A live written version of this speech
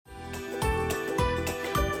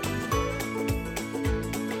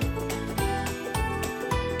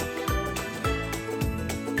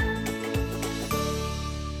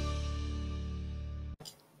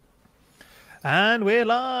And we're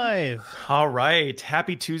live. All right.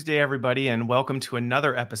 Happy Tuesday, everybody, and welcome to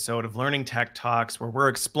another episode of Learning Tech Talks, where we're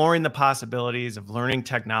exploring the possibilities of learning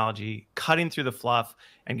technology, cutting through the fluff,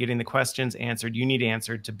 and getting the questions answered you need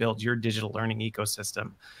answered to build your digital learning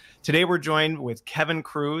ecosystem. Today, we're joined with Kevin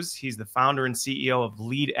Kruse. He's the founder and CEO of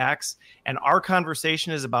LeadX, and our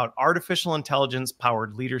conversation is about artificial intelligence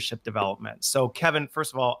powered leadership development. So, Kevin,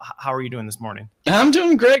 first of all, how are you doing this morning? I'm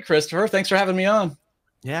doing great, Christopher. Thanks for having me on.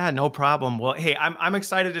 Yeah, no problem. Well, hey, I'm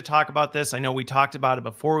excited to talk about this. I know we talked about it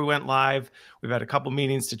before we went live. We've had a couple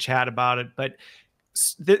meetings to chat about it, but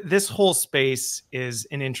this whole space is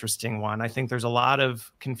an interesting one. I think there's a lot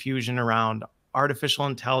of confusion around artificial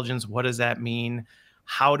intelligence. What does that mean?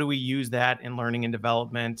 How do we use that in learning and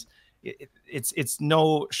development? It's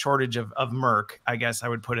no shortage of murk, I guess I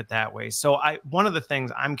would put it that way. So one of the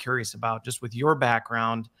things I'm curious about, just with your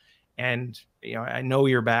background, and I know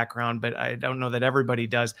your background, but I don't know that everybody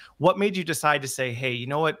does. What made you decide to say, hey, you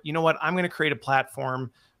know what, I'm going to create a platform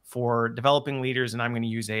for developing leaders and I'm going to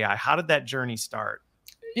use AI? How did that journey start?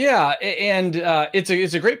 Yeah, and it's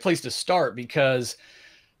a great place to start because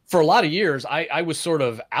for a lot of years I was sort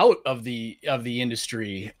of out of the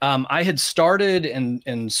industry. I had started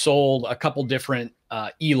and sold a couple different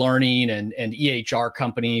e-learning and EHR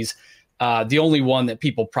companies. The only one that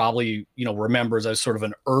people probably remembers as sort of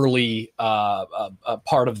an early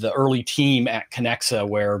part of the early team at Connexa,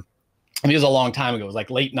 where it was a long time ago. It was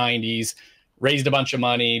like late 90s. Raised a bunch of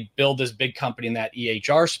money, build this big company in that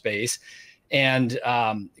EHR space, and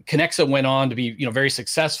Connexa went on to be very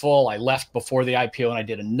successful. I left before the IPO, and I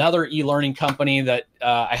did another e-learning company that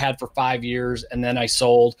I had for 5 years, and then I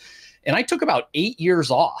sold. And I took about 8 years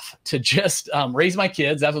off to just raise my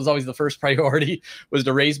kids. That was always the first priority, was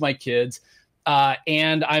to raise my kids.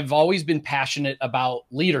 And I've always been passionate about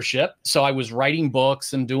leadership. So I was writing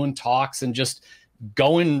books and doing talks and just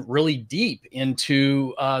going really deep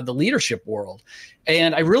into the leadership world.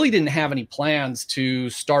 And I really didn't have any plans to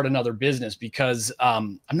start another business because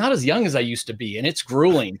I'm not as young as I used to be, and it's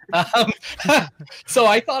grueling. So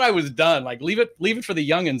I thought I was done. Like, leave it for the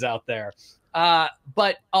youngins out there.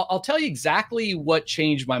 But I'll tell you exactly what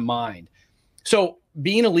changed my mind. So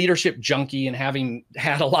being a leadership junkie and having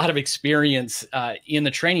had a lot of experience in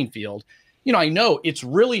the training field, I know it's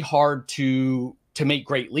really hard to make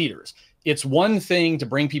great leaders. It's one thing to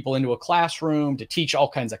bring people into a classroom, to teach all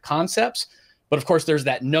kinds of concepts. But of course, there's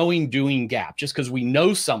that knowing doing gap. Just because we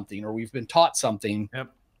know something or we've been taught something, It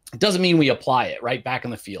doesn't mean we apply it right back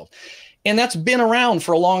in the field. And that's been around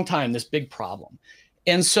for a long time, this big problem.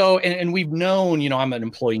 And so, and we've known, I'm an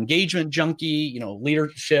employee engagement junkie,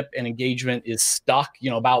 leadership and engagement is stuck,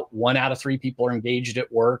 about 1 out of 3 people are engaged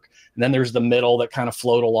at work. And then there's the middle that kind of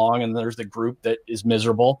float along, and there's the group that is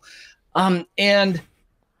miserable. And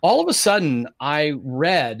all of a sudden I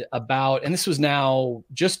read about, and this was now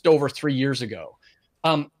just over 3 years ago,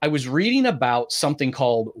 I was reading about something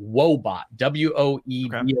called Woebot,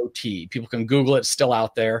 WOEBOT. Okay. People can Google it, it's still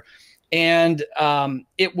out there. And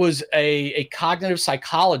it was a cognitive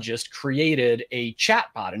psychologist created a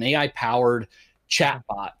chatbot, an AI-powered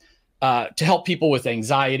chatbot to help people with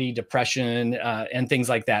anxiety, depression, and things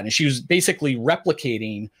like that. And she was basically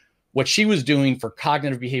replicating what she was doing for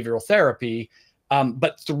cognitive behavioral therapy,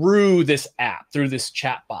 but through this app, through this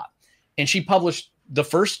chatbot. And she published the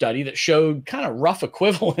first study that showed kind of rough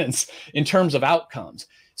equivalence in terms of outcomes.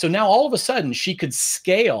 So now all of a sudden she could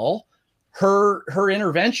scale her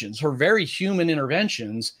interventions, her very human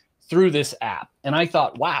interventions through this app. And I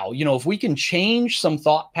thought, wow, if we can change some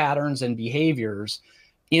thought patterns and behaviors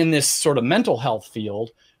in this sort of mental health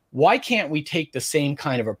field, why can't we take the same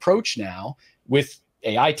kind of approach now with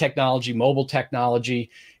AI technology, mobile technology,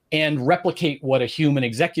 and replicate what a human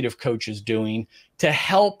executive coach is doing to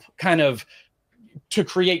help to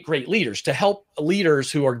create great leaders, to help leaders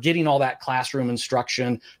who are getting all that classroom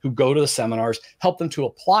instruction, who go to the seminars, help them to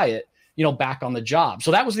apply it back on the job.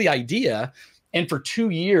 So that was the idea. And for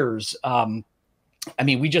 2 years, I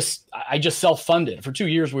just self-funded. For 2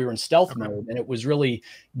 years, we were in stealth mode. And it was really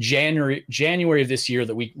January of this year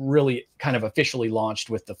that we really kind of officially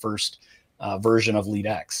launched with the first version of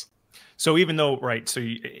LeadX. So even though, so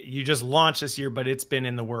you just launched this year, but it's been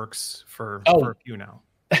in the works for a few now.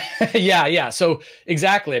 Yeah. So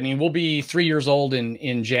exactly. We'll be 3 years old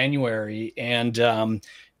in January. And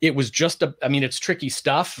it was just it's tricky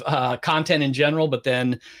stuff, content in general, but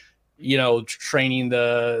then, training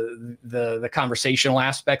the conversational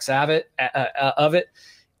aspects of it.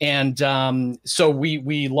 And so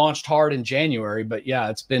we launched hard in January, but yeah,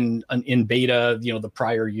 it's been in beta, the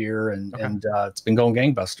prior year, and it's been going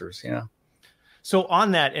gangbusters. Yeah. So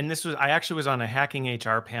on that, and I actually was on a Hacking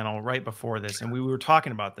HR panel right before this, and we were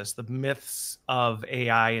talking about this, the myths of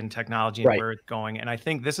AI and technology and Right. where it's going. And I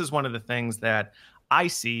think this is one of the things that I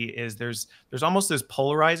see is there's almost this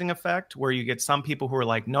polarizing effect where you get some people who are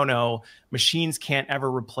like, no, machines can't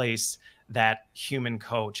ever replace that human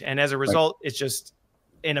coach. And as a result, it's just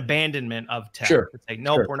an abandonment of tech. Sure. It's like,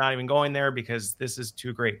 nope, we're not even going there because this is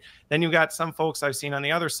too great. Then you've got some folks I've seen on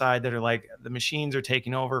the other side that are like, the machines are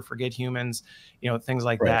taking over, forget humans, things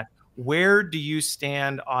like that. Where do you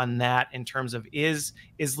stand on that in terms of is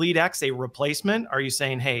LeadX a replacement? Are you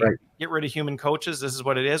saying, hey, get rid of human coaches, this is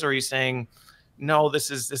what it is? Or are you saying, no,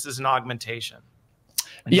 this is an augmentation?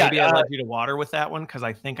 And maybe I led you to water with that one because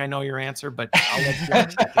I think I know your answer, but I'll let you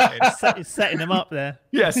It's setting them up there.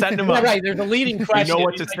 Yeah, setting them up. Right. There's a leading question. You know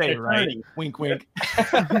what to say, right? Wink, wink.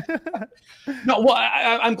 No, well,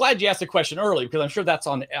 I'm glad you asked the question early because I'm sure that's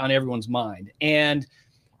on everyone's mind. And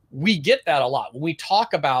we get that a lot when we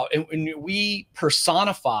talk about, and we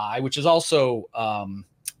personify, which is also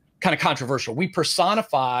kind of controversial. We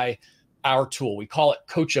personify our tool. We call it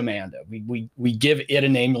Coach Amanda. We give it a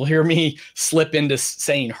name. You'll hear me slip into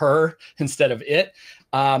saying her instead of it.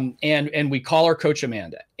 And we call her Coach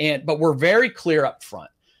Amanda. But we're very clear up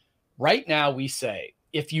front. Right now we say,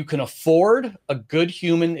 if you can afford a good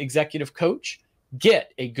human executive coach,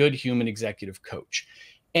 get a good human executive coach.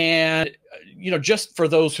 And, just for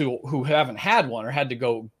those who haven't had one or had to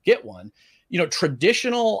go get one,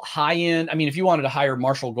 traditional high-end, if you wanted to hire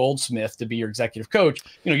Marshall Goldsmith to be your executive coach,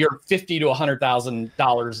 you're $50,000 to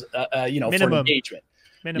 $100,000, minimum. for engagement.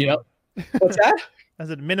 Minimum. What's that? That's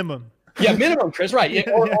a minimum. Yeah, minimum, Chris, right.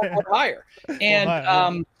 Yeah, or higher.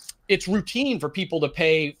 And it's routine for people to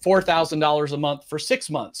pay $4,000 a month for 6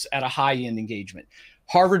 months at a high-end engagement.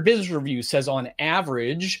 Harvard Business Review says on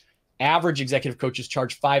average executive coaches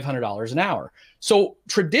charge $500 an hour. So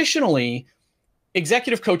traditionally,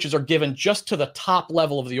 executive coaches are given just to the top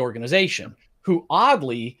level of the organization, who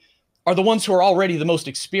oddly are the ones who are already the most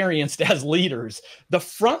experienced as leaders. The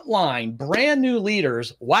frontline, brand new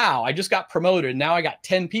leaders, wow, I just got promoted. Now I got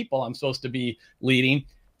 10 people I'm supposed to be leading.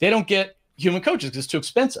 They don't get human coaches because it's too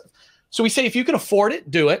expensive. So we say, if you can afford it,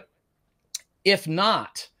 do it. If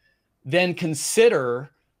not, then consider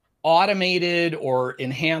automated or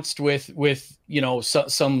enhanced with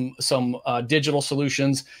some digital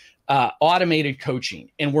solutions, automated coaching.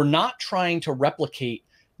 And we're not trying to replicate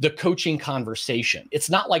the coaching conversation. It's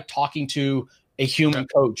not like talking to a human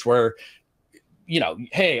coach where,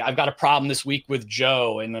 hey, I've got a problem this week with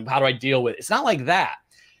Joe and how do I deal with it? It's not like that.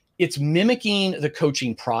 It's mimicking the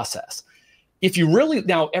coaching process. If you really,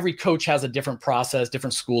 now every coach has a different process,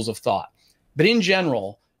 different schools of thought, but in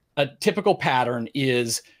general, a typical pattern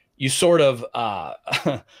is you sort of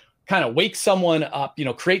kind of wake someone up,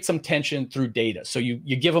 create some tension through data. So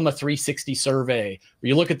you give them a 360 survey, or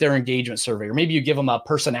you look at their engagement survey, or maybe you give them a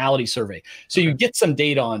personality survey. So you get some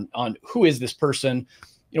data on who is this person,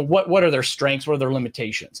 what are their strengths, what are their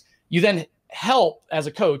limitations. You then help, as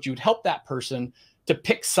a coach, you'd help that person to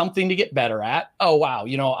pick something to get better at. Oh, wow,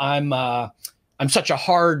 I'm such a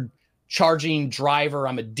hard charging driver.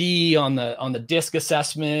 I'm a D on the DISC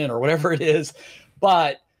assessment or whatever it is,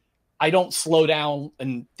 but I don't slow down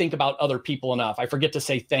and think about other people enough. I forget to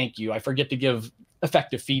say thank you. I forget to give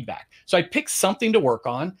effective feedback. So I pick something to work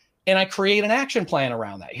on and I create an action plan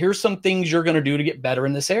around that. Here's some things you're going to do to get better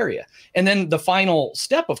in this area. And then the final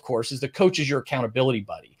step, of course, is the coach is your accountability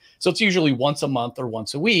buddy. So it's usually once a month or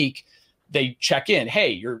once a week. They check in. Hey,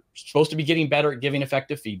 you're supposed to be getting better at giving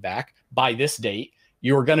effective feedback by this date.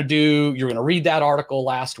 You're going to read that article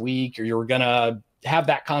last week, or you're going to have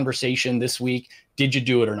that conversation this week. Did you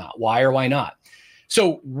do it or not? Why or why not?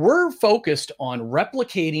 So we're focused on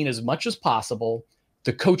replicating as much as possible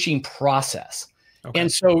the coaching process. Okay.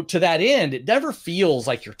 And so to that end, it never feels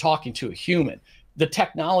like you're talking to a human. The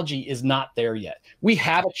technology is not there yet. We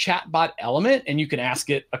have a chatbot element and you can ask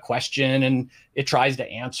it a question and it tries to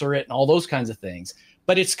answer it and all those kinds of things.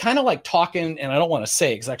 But it's kind of like talking, and I don't want to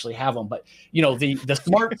say it because I actually have them, but the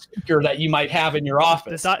smart speaker that you might have in your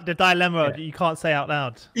office. The dilemma you can't say out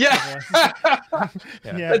loud. Yeah.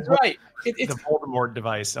 That's right. It's the Voldemort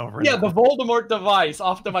device over. Yeah, the Voldemort device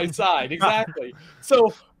off to my side. Exactly.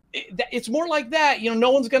 So it's more like that. No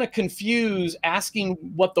one's going to confuse asking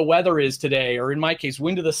what the weather is today, or in my case,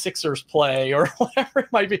 when do the Sixers play, or whatever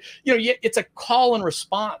it might be. It's a call and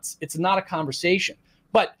response. It's not a conversation.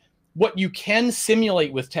 But what you can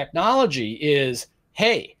simulate with technology is,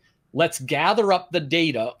 hey, let's gather up the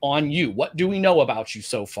data on you. What do we know about you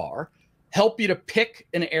so far? Help you to pick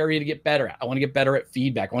an area to get better at. I want to get better at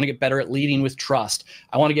feedback. I want to get better at leading with trust.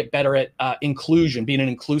 I want to get better at inclusion, being an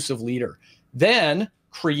inclusive leader. Then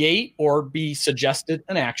create or be suggested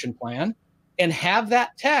an action plan, and have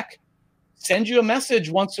that tech send you a message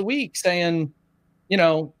once a week saying,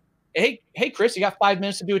 hey, Chris, you got 5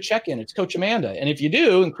 minutes to do a check-in. It's Coach Amanda. And if you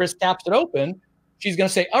do, and Chris taps it open, she's going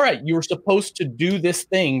to say, all right, you were supposed to do this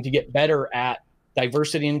thing to get better at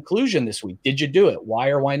diversity and inclusion this week. Did you do it? Why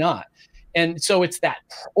or why not? And so it's that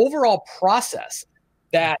overall process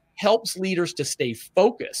that helps leaders to stay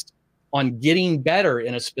focused on getting better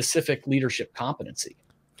in a specific leadership competency.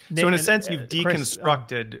 So in a sense, you've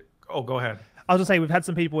deconstructed. Go ahead. I was gonna say we've had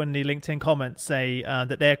some people in the LinkedIn comments say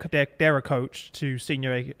that they're a coach to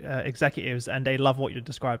senior executives and they love what you're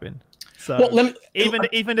describing. So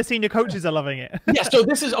even the senior coaches are loving it. Yeah. So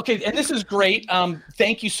this is okay, and this is great.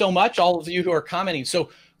 Thank you so much, all of you who are commenting. So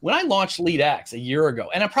when I launched LeadX a year ago,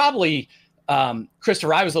 and I probably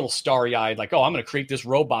Christopher, I was a little starry-eyed, like, oh, I'm going to create this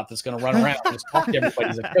robot that's going to run around and just talk to everybody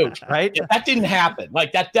as a coach. Right? That didn't happen.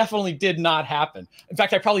 Like, that definitely did not happen. In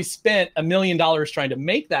fact, I probably spent $1 million trying to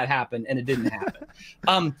make that happen, and it didn't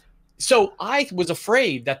happen. So I was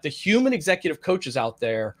afraid that the human executive coaches out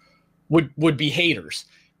there would be haters.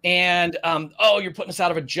 And, oh, you're putting us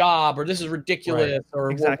out of a job, or this is ridiculous, right,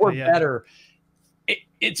 or we're better.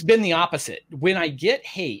 It's been the opposite. When I get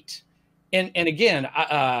hate, and again,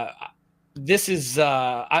 this is,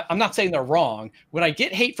 I'm not saying they're wrong. When I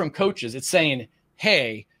get hate from coaches, it's saying,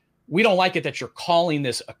 hey, we don't like it that you're calling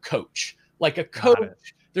this a coach. Like a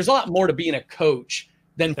coach, there's a lot more to being a coach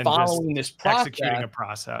than following this process. Executing a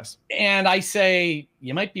process. And I say,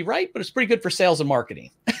 you might be right, but it's pretty good for sales and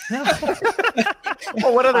marketing.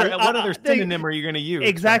 Well, what other synonym are you going to use?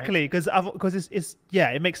 Exactly, because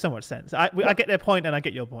it makes so much sense. I get their point and I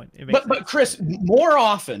get your point. But Chris, more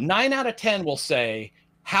often, 9 out of 10 will say,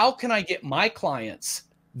 how can I get my clients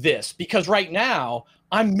this? Because right now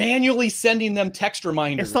I'm manually sending them text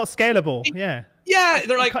reminders. It's not scalable. Yeah. Yeah.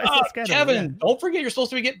 They're like, oh, Kevin, don't forget, you're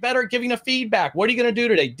supposed to get better at giving a feedback. What are you going to do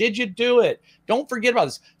today? Did you do it? Don't forget about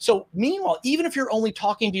this. So meanwhile, even if you're only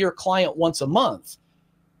talking to your client once a month,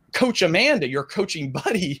 Coach Amanda, your coaching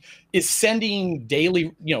buddy, is sending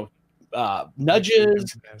daily,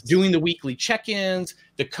 nudges, doing the weekly check-ins.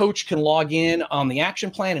 The coach can log in on the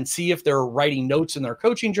action plan and see if they're writing notes in their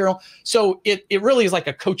coaching journal. So it really is like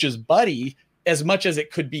a coach's buddy as much as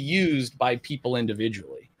it could be used by people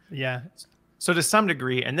individually. Yeah. So to some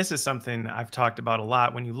degree, and this is something I've talked about a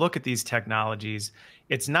lot, when you look at these technologies,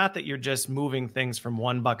 it's not that you're just moving things from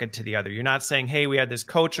one bucket to the other. You're not saying, hey, we had this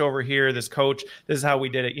coach over here, this is how we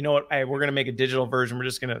did it. You know what? Hey, we're going to make a digital version. We're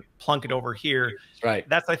just going to plunk it over here. Right.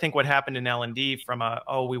 That's, I think, what happened in L&D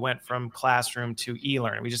we went from classroom to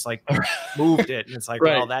e-learning. We just moved it. And it's like,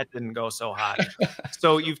 right. Well, that didn't go so hot.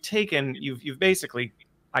 So you've basically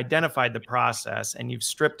identified the process and you've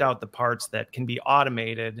stripped out the parts that can be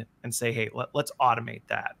automated and say, hey, let's automate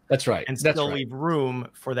that. That's right. And still leave room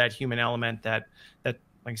for that human element that,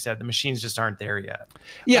 like I said, the machines just aren't there yet.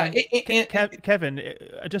 Yeah. Kevin,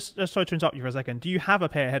 just sorry to interrupt you for a second. Do you have a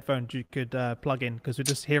pair of headphones you could plug in? Because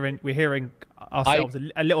we're hearing ourselves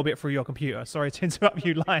a little bit through your computer. Sorry to interrupt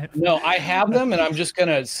you live. No, I have them, and I'm just going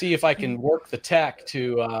to see if I can work the tech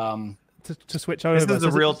to switch over. This is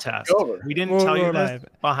a real test. We didn't tell you this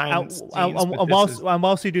behind scenes.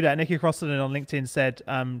 Whilst you do that, Nikki Crossan on LinkedIn said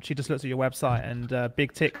she just looked at your website and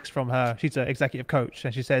big ticks from her. She's an executive coach,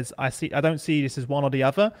 and she says, I don't see this as one or the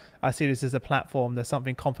other. I see this as a platform. There's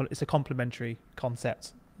something it's a complementary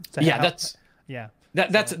concept. That's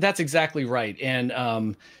exactly right.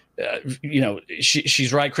 And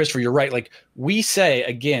she's right, Christopher. You're right. Like we say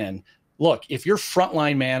again, look, if you're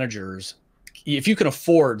frontline managers, if you can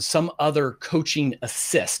afford some other coaching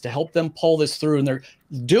assist to help them pull this through and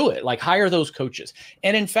do it, like hire those coaches.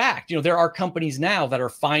 And in fact, there are companies now that are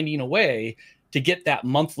finding a way to get that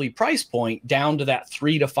monthly price point down to that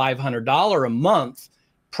 $300 to $500 a month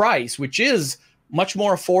price, which is much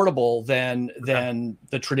more affordable than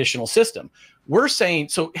the traditional system. We're saying,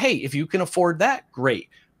 so, hey, if you can afford that, great.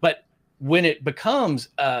 But when it becomes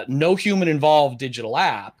a no human involved digital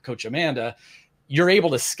app, Coach Amanda, you're able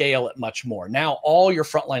to scale it much more. Now, all your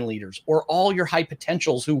frontline leaders or all your high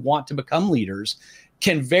potentials who want to become leaders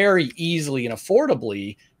can very easily and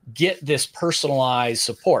affordably get this personalized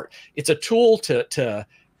support. It's a tool to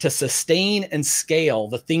sustain and scale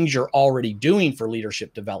the things you're already doing for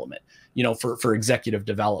leadership development, for executive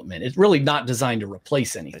development. It's really not designed to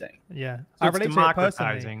replace anything. Yeah. So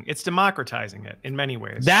it's democratizing it in many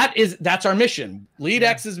ways. That's our mission.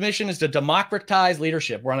 LeadX's mission is to democratize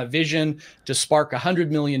leadership. We're on a vision to spark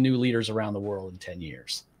 100 million new leaders around the world in 10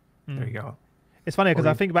 years. There you go. It's funny because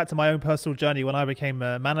I think back to my own personal journey when I became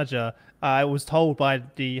a manager. I was told by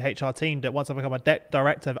the HR team that once I become a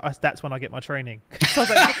director, that's when I get my training. So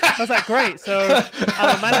I was like, great. So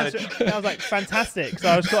I'm a manager. I was like, fantastic. So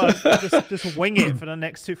I was got to just wing it for the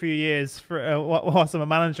next 2-3 years for whilst I'm a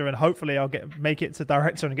manager, and hopefully I'll make it to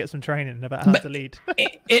director and get some training about how to lead.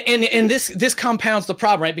 and this compounds the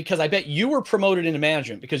problem, right? Because I bet you were promoted into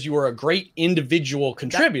management because you were a great individual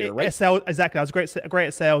contributor, right? Exactly. I was great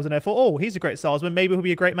at sales, and I thought, oh, he's a great salesman. Maybe he'll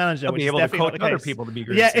be a great manager. He'll be able to coach other people to be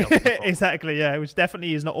great. Yeah, exactly. Yeah, which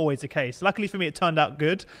definitely is not always the case. Luckily for me, it turned out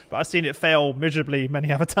good, but I've seen it fail miserably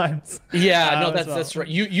many other times. Yeah, no, that's right.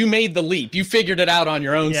 You made the leap. You figured it out on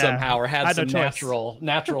your own somehow, or had some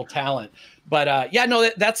natural talent. But yeah, no,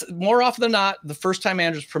 that's more often than not the first time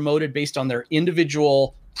managers promoted based on their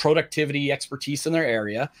individual productivity, expertise in their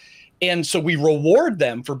area. And so we reward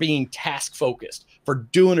them for being task focused, for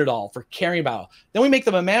doing it all, for caring about it. Then we make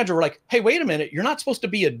them a manager. We're like, hey, wait a minute. You're not supposed to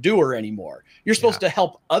be a doer anymore. You're supposed to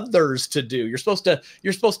help others to do. You're supposed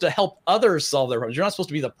to help others solve their problems. You're not supposed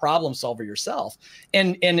to be the problem solver yourself.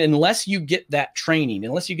 And unless you get that training,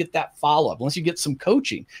 unless you get that follow-up, unless you get some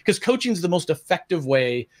coaching, because coaching is the most effective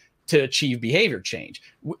way to achieve behavior change.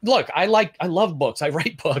 Look, I love books. I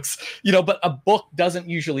write books, but a book doesn't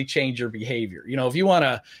usually change your behavior. If you want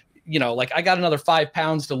to, like I got another 5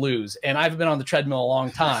 pounds to lose and I've been on the treadmill a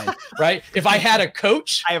long time, right? If I had a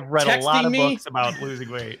coach, I have read a lot of books about losing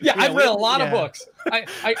weight. Yeah, I've read a lot of books.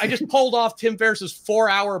 I just pulled off Tim Ferriss's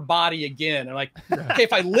 4-hour body again. And like, okay,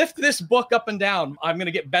 if I lift this book up and down, I'm going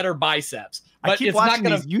to get better biceps. But I keep watching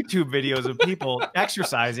these YouTube videos of people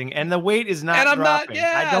exercising and the weight is not dropping.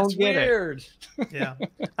 I don't get weird. Yeah.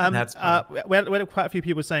 That's we had quite a few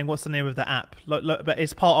people saying, what's the name of the app? Look, but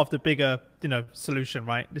it's part of the bigger, solution,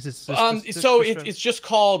 right? This is it's just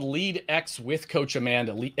called LeadX with Coach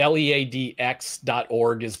Amanda.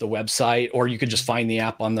 LEADX.org is the website, or you could just find the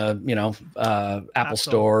app on the Apple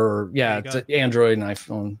Store, or it's Android and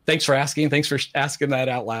iPhone. Thanks for asking. Thanks for asking that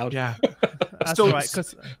out loud. Yeah. That's all right.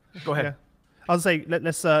 Go ahead. Yeah. I was say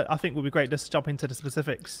let's. I think would be great. Let's jump into the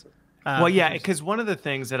specifics. Because one of the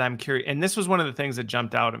things that I'm curious, and this was one of the things that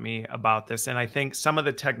jumped out at me about this, and I think some of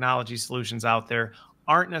the technology solutions out there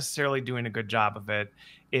aren't necessarily doing a good job of it,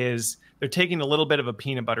 is they're taking a little bit of a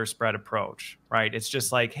peanut butter spread approach, right? It's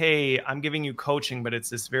just like, hey, I'm giving you coaching, but it's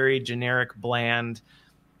this very generic, bland,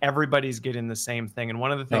 everybody's getting the same thing. And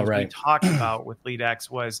one of the things we talked about with LeadX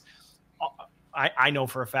was, I know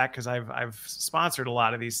for a fact, because I've sponsored a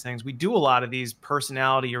lot of these things. We do a lot of these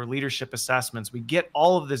personality or leadership assessments. We get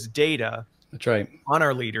all of this data on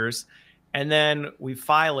our leaders, and then we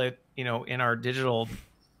file it, in our digital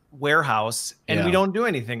warehouse, and we don't do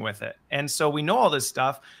anything with it. And so we know all this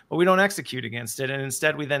stuff, but we don't execute against it. And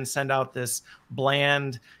instead we then send out this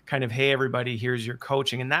bland kind of, hey, everybody, here's your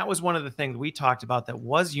coaching. And that was one of the things we talked about that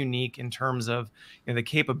was unique in terms of the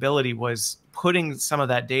capability was putting some of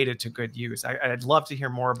that data to good use. I'd love to hear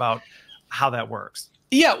more about how that works.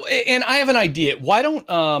 Yeah, and I have an idea. Why don't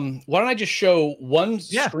I just show one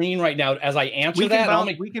screen right now as I answer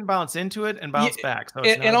that? We can bounce into it and bounce back. So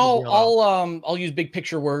I'll use big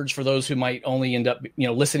picture words for those who might only end up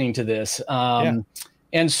listening to this. And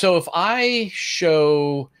so if I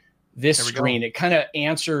show this screen, it kind of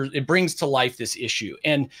it brings to life this issue.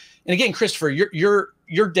 And again, Christopher, you're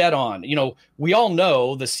dead on. We all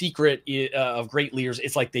know the secret of great leaders.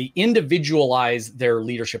 It's like they individualize their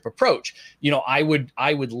leadership approach. I would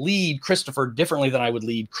lead Christopher differently than I would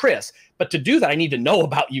lead Chris. But to do that, I need to know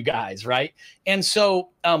about you guys, right? And so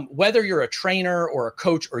whether you're a trainer or a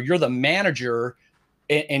coach, or you're the manager,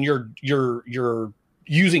 and you're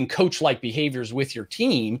using coach-like behaviors with your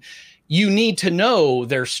team, you need to know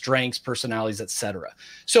their strengths, personalities, etc.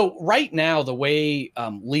 So right now, the way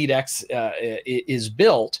LeadX is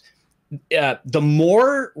built, the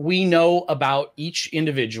more we know about each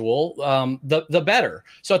individual, the better.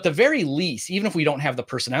 So at the very least, even if we don't have the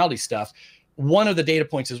personality stuff, one of the data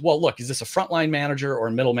points is, well, look, is this a frontline manager or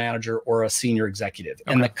a middle manager or a senior executive?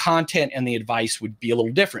 Okay. And the content and the advice would be a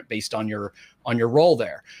little different based on your role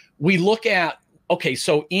there. We look at, okay,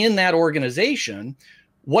 so in that organization,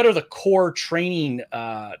 what are the core training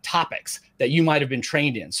topics that you might have been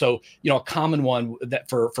trained in? So, a common one that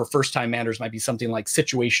for first-time managers might be something like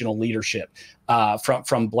situational leadership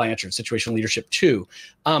from Blanchard, situational leadership 2.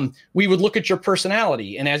 We would look at your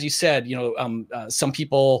personality. And as you said, some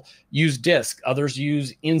people use DISC, others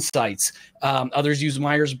use Insights, others use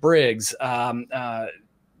Myers-Briggs.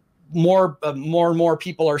 More and more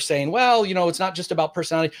people are saying, well, it's not just about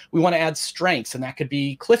personality. We want to add strengths, and that could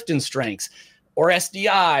be Clifton strengths, or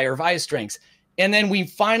SDI or VIA strengths. And then we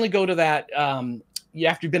finally go to that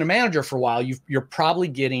after you've been a manager for a while, you're probably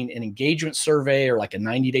getting an engagement survey or like a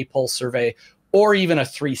 90-day pulse survey, or even a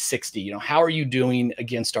 360. How are you doing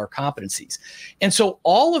against our competencies? And so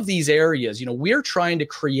all of these areas, we're trying to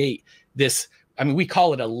create this, we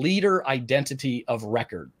call it a leader identity of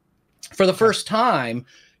record. For the first time,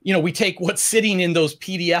 we take what's sitting in those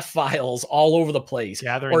PDF files all over the place.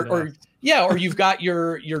 Or you've got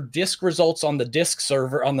your disk results on the disk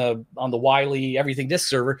server, on the Wiley everything disk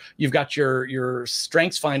server. You've got your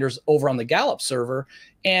strengths finders over on the Gallup server.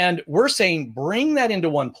 And we're saying, bring that into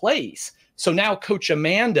one place. So now Coach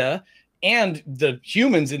Amanda and the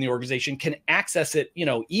humans in the organization can access it,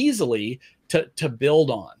 easily to build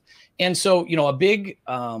on. And so, a big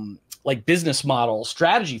like business model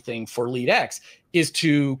strategy thing for LeadX is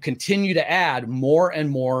to continue to add more and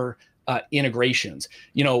more integrations.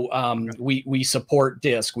 We support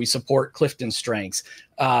DISC, we support Clifton Strengths,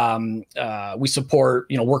 we support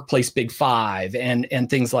Workplace Big Five and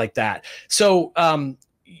things like that. So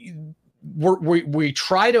we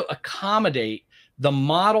try to accommodate the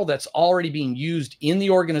model that's already being used in the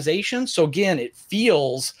organization. So again, it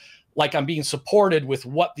feels like I'm being supported with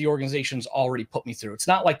what the organization's already put me through. It's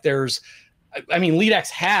not like LeadX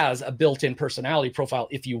has a built-in personality profile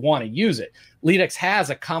if you want to use it. LeadX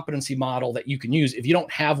has a competency model that you can use if you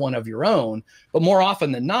don't have one of your own. But more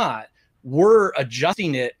often than not, we're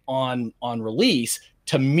adjusting it on release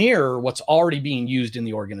to mirror what's already being used in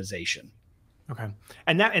the organization. Okay.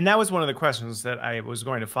 And that was one of the questions that I was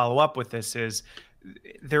going to follow up with. This is,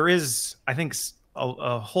 there is, I think,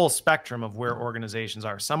 a whole spectrum of where organizations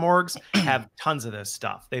are. Some orgs have tons of this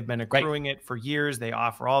stuff. They've been accruing it for years. They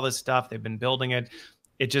offer all this stuff. They've been building it.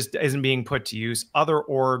 It just isn't being put to use. Other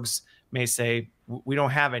orgs may say, we don't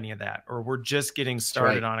have any of that, or we're just getting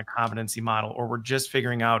started on a competency model, or we're just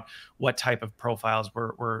figuring out what type of profiles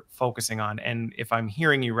we're focusing on. And if I'm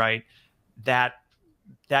hearing you right,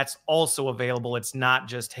 that's also available. It's not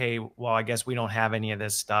just, hey, well, I guess we don't have any of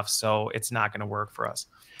this stuff, so it's not going to work for us.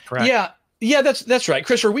 Correct? Yeah, that's right,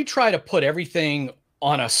 Christopher. We try to put everything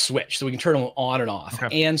on a switch so we can turn them on and off.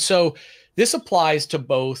 Okay. And so this applies to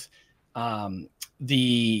both the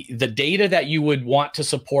data that you would want to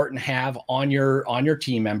support and have on your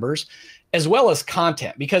team members, as well as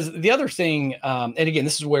content. Because the other thing, and again,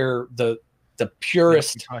 this is where the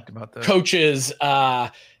purist coaches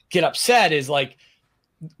get upset, is like,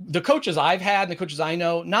 the coaches I've had and the coaches I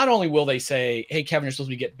know, not only will they say, hey, Kevin, you're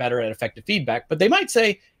supposed to get better at effective feedback, but they might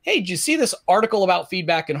say, hey, did you see this article about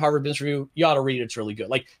feedback in Harvard Business Review? You ought to read it. It's really good.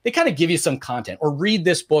 Like, they kind of give you some content, or read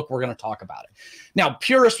this book. We're going to talk about it. Now,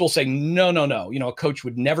 purists will say, no. A coach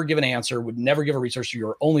would never give an answer, would never give a resource.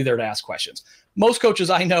 You're only there to ask questions. Most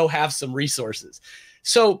coaches I know have some resources.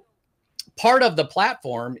 So part of the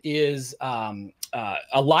platform is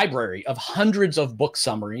a library of hundreds of book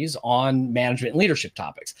summaries on management and leadership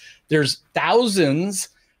topics. There's thousands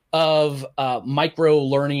of micro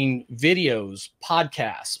learning videos,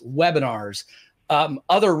 podcasts, webinars,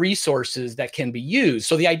 other resources that can be used.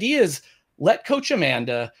 So the idea is, let Coach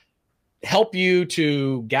Amanda help you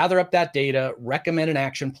to gather up that data, recommend an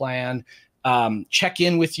action plan, check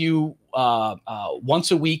in with you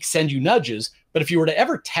once a week, send you nudges. But if you were to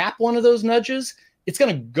ever tap one of those nudges, it's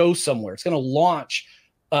going to go somewhere. It's going to launch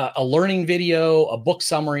a learning video, a book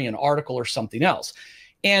summary, an article, or something else.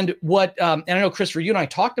 And and I know, Christopher, you and I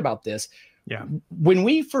talked about this. Yeah. When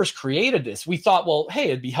we first created this, we thought, well, hey,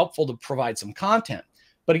 it'd be helpful to provide some content.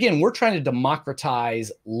 But again, we're trying to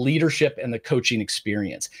democratize leadership and the coaching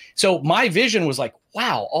experience. So my vision was like,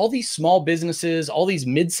 wow, all these small businesses, all these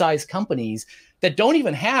mid-sized companies that don't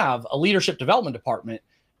even have a leadership development department,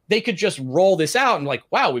 they could just roll this out and like,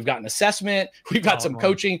 wow, we've got an assessment, we've got some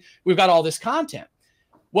coaching, we've got all this content.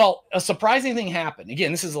 Well, a surprising thing happened.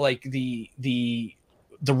 Again, this is like the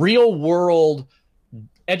real world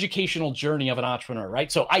educational journey of an entrepreneur,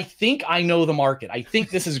 right? So I think I know the market. I think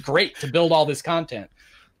this is great to build all this content.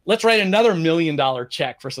 Let's write another $1 million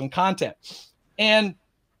check for some content. And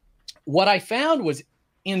what I found was,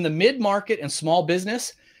 in the mid-market and small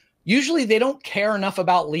business, usually they don't care enough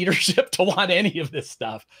about leadership to want any of this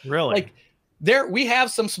stuff. Really? Like, we have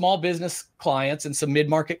some small business clients and some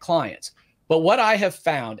mid-market clients. But what I have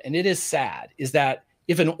found, and it is sad, is that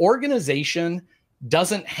if an organization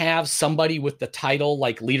doesn't have somebody with the title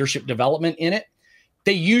like leadership development in it,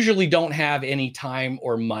 they usually don't have any time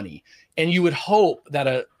or money. And you would hope that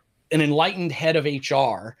an enlightened head of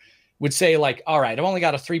HR would say, like, all right, I've only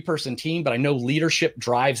got a 3-person team, but I know leadership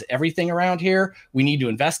drives everything around here. We need to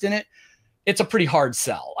invest in it. it's a pretty hard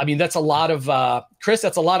sell. I mean, that's a lot of Chris.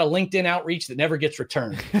 That's a lot of LinkedIn outreach that never gets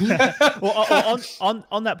returned. Well,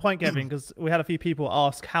 on that point, Kevin, because we had a few people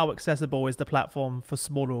ask how accessible is the platform for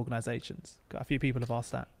smaller organizations. A few people have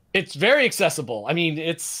asked that. It's very accessible. I mean,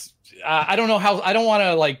 it's I don't know how I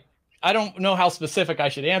don't know how specific I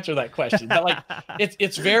should answer that question, but like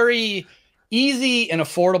it's very easy and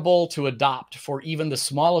affordable to adopt for even the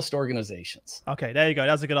smallest organizations. Okay, there you go.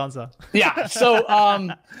 That's a good answer. Yeah. So,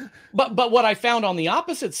 but what I found on the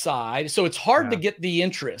opposite side, so it's hard to get the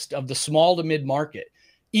interest of the small to mid market,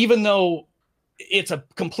 even though it's a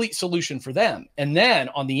complete solution for them. And then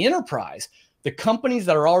on the enterprise, the companies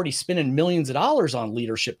that are already spending millions of dollars on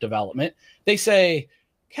leadership development, they say,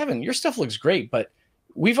 Kevin, your stuff looks great, but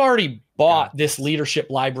we've already bought this leadership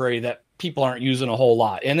library that people aren't using a whole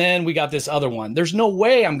lot. And then we got this other one. There's no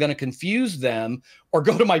way I'm going to confuse them or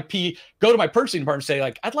go to my purchasing department and say,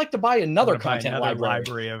 like, I'd like to buy another content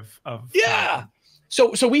library of yeah.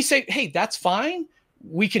 So we say, hey, that's fine.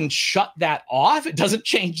 We can shut that off. It doesn't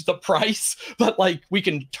change the price, but like we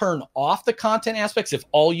can turn off the content aspects if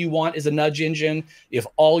all you want is a nudge engine, if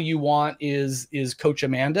all you want is Coach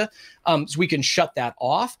Amanda. So we can shut that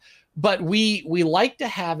off. But we like to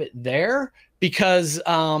have it there because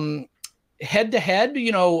head to head,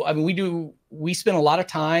 you know, I mean, we spend a lot of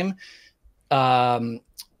time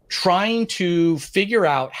trying to figure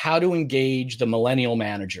out how to engage the millennial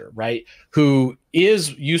manager, right? Who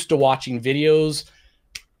is used to watching videos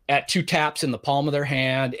at 2 taps in the palm of their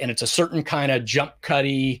hand. And it's a certain kind of jump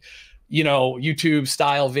cutty, you know, YouTube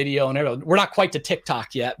style video. And everything. We're not quite to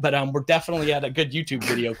TikTok yet, but we're definitely at a good YouTube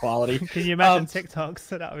video quality. Can you imagine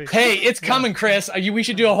TikToks? Hey, it's coming, Chris. We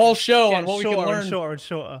should do a whole show on what we can learn. Shorter and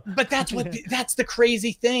shorter. But that's that's the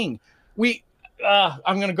crazy thing.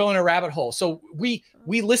 I'm going to go in a rabbit hole. So we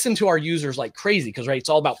listen to our users like crazy because, right, it's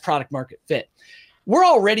all about product market fit. We're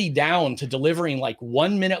already down to delivering like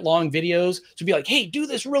 1 minute long videos to be like, hey, do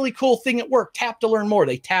this really cool thing at work. Tap to learn more.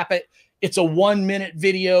 They tap it. It's a 1 minute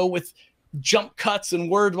video with jump cuts and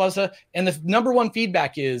words. And the number one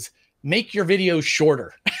feedback is make your videos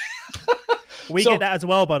shorter. We get that as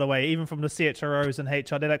well, by the way, even from the CHROs and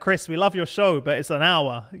HR. They're like, Chris, we love your show, but it's an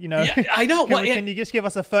hour. You know, yeah, I know. Can you just give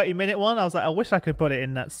us a 30-minute one? I was like, I wish I could put it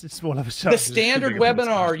in that small of a show. The standard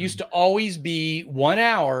webinar used to always be 1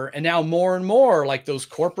 hour, and now more and more, like those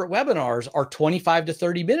corporate webinars, are 25 to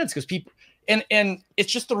 30 minutes because people. And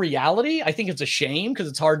it's just the reality. I think it's a shame because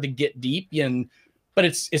it's hard to get deep but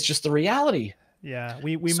it's just the reality. Yeah,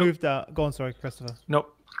 we moved. Go on, sorry, Christopher.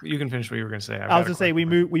 Nope. You can finish what you were going to say. I was going to say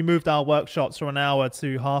we moved our workshops from an hour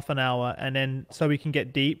to half an hour, and then so we can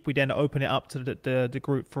get deep, we then open it up to the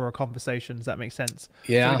group for a conversation. Does that make sense?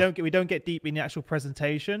 Yeah. So we don't get deep in the actual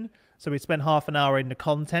presentation. So we spend half an hour in the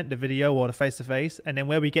content, the video or the face-to-face, and then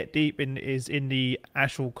where we get deep is in the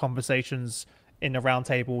actual conversations in the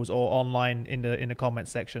roundtables or online in the comment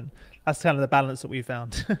section. That's kind of the balance that we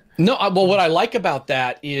found. No, well, what I like about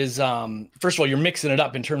that is, first of all, you're mixing it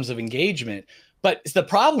up in terms of engagement. But the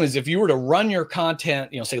problem is if you were to run your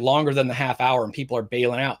content, you know, say longer than the half hour and people are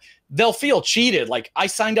bailing out, they'll feel cheated. Like, I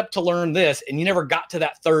signed up to learn this and you never got to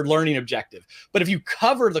that third learning objective. But if you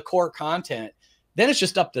cover the core content, then it's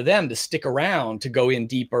just up to them to stick around to go in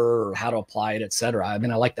deeper or how to apply it, et cetera. I mean,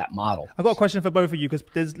 I like that model. I've got a question for both of you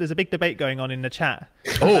because there's a big debate going on in the chat.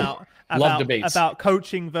 Love debates. About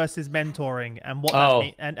coaching versus mentoring and what that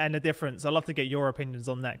means, and the difference. I'd love to get your opinions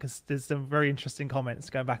on that because there's some very interesting comments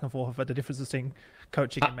going back and forth about the difference between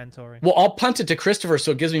coaching and mentoring. Well, I'll punt it to Christopher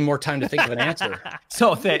so it gives me more time to think of an answer.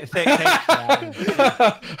 So thanks.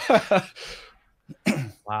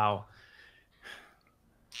 Wow.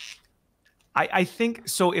 I think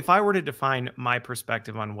so. If I were to define my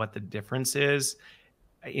perspective on what the difference is,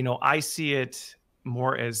 you know, I see it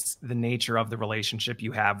more as the nature of the relationship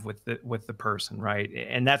you have with the person, right?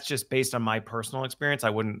 And that's just based on my personal experience.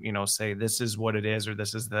 I wouldn't, you know, say this is what it is or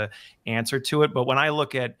this is the answer to it. But when I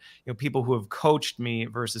look at, you know, people who have coached me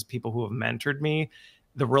versus people who have mentored me,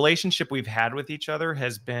 the relationship we've had with each other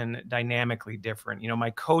has been dynamically different. You know,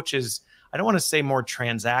 my coach is, I don't want to say more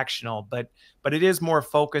transactional, but it is more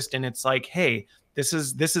focused, and it's like, hey, this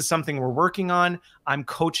is something we're working on. I'm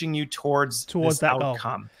coaching you towards this that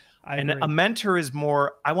outcome. And a mentor is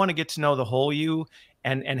more, I want to get to know the whole you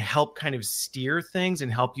and help kind of steer things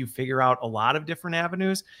and help you figure out a lot of different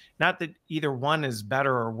avenues. Not that either one is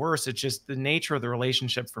better or worse. It's just the nature of the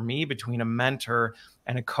relationship for me between a mentor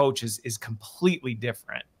and a coach is completely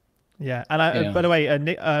different. Yeah, and by the way,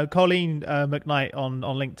 Colleen McKnight on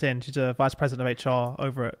LinkedIn, she's a vice president of HR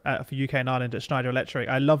over for UK and Ireland at Schneider Electric.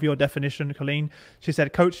 I love your definition, Colleen. She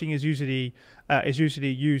said coaching is usually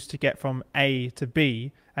used to get from A to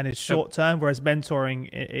B, and it's short term, whereas mentoring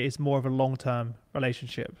is more of a long term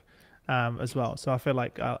relationship. As well. So I feel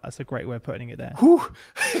like that's a great way of putting it there.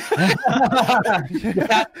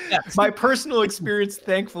 My personal experience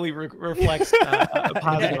thankfully reflects a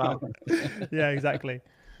positive outcome. Yeah, exactly.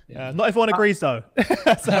 Not everyone agrees though.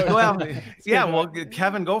 Well,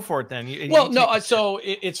 Kevin, go for it then. So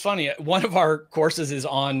it's funny. One of our courses is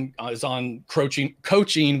on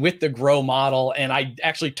coaching with the GROW model, and I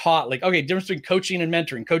actually taught difference between coaching and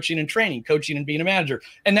mentoring, coaching and training, coaching and being a manager.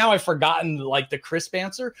 And now I've forgotten the crisp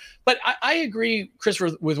answer, but I agree, Chris,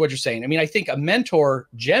 with what you're saying. I mean, I think a mentor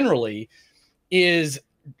generally is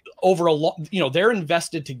over a long, they're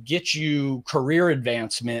invested to get you career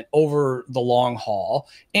advancement over the long haul.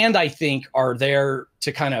 And I think are there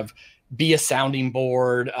to kind of be a sounding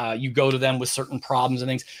board. You go to them with certain problems and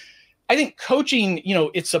things. I think coaching,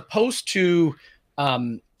 it's supposed to,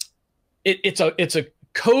 it's a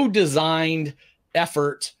co-designed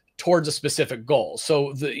effort towards a specific goal.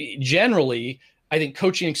 So generally, I think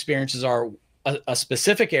coaching experiences are a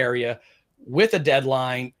specific area with a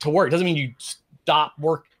deadline to work. It doesn't mean you stop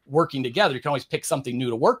working together. You can always pick something new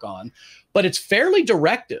to work on, but it's fairly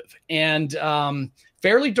directive. And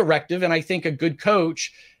I think a good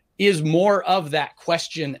coach is more of that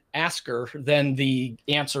question asker than the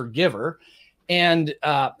answer giver. And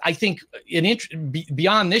I think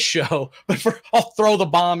beyond this show, but I'll throw the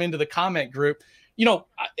bomb into the comment group.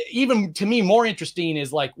 Even to me, more interesting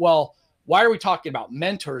is why are we talking about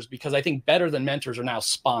mentors? Because I think better than mentors are now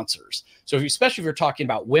sponsors. So especially if you're talking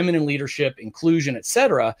about women in leadership, inclusion, et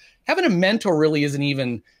cetera, having a mentor really isn't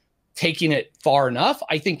even taking it far enough.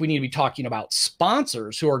 I think we need to be talking about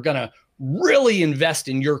sponsors who are going to really invest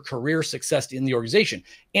in your career success in the organization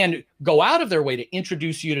and go out of their way to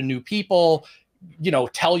introduce you to new people,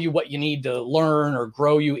 tell you what you need to learn or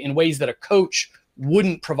grow you in ways that a coach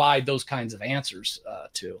wouldn't provide those kinds of answers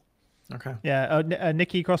to. Okay. Yeah.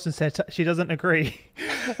 Nikki Crossan said she doesn't agree.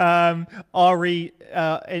 Ari,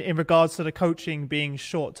 in regards to the coaching being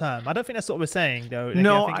short term, I don't think that's what we're saying, though.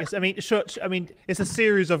 No, it's a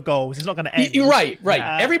series of goals. It's not going to end. You're right.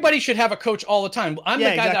 Everybody should have a coach all the time. I'm the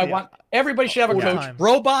guy that I want. Everybody should have a coach,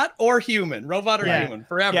 robot or human, human,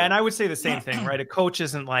 forever. Yeah, and I would say the same thing, right? A coach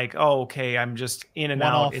isn't like, oh, okay, I'm just in and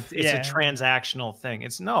out. It's a transactional thing.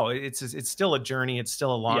 It's still a journey. It's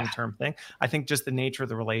still a long-term thing. I think just the nature of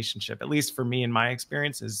the relationship, at least for me in my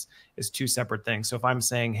experience, is two separate things. So if I'm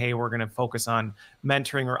saying, hey, we're going to focus on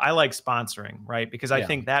mentoring, or I like sponsoring, right? Because I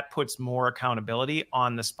think that puts more accountability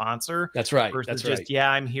on the sponsor. That's right. Versus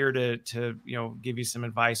I'm here to give you some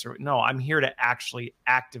advice, or no, I'm here to actually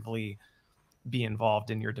actively be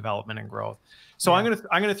involved in your development and growth. So I'm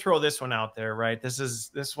gonna throw this one out there, right?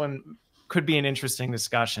 This one could be an interesting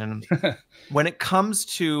discussion when it comes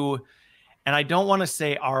to, and I don't want to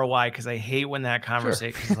say ROI because I hate when that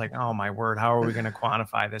conversation is like, oh my word, how are we going to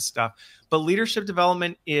quantify this stuff? But leadership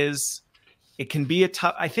development it can be a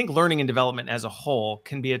tough, I think learning and development as a whole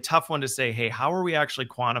can be a tough one to say, hey, how are we actually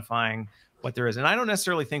quantifying what there is? And I don't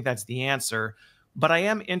necessarily think that's the answer, but I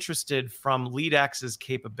am interested from LeadX's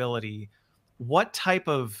capability. What type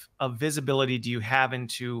of visibility do you have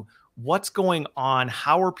into what's going on?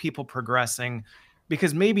 How are people progressing?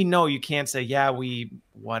 Because maybe, no, you can't say, we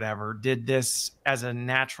did this as a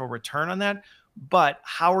natural return on that. But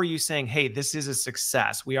how are you saying, hey, this is a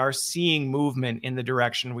success? We are seeing movement in the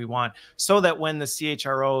direction we want, so that when the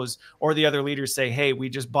CHROs or the other leaders say, hey, we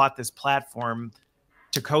just bought this platform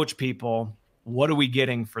to coach people, what are we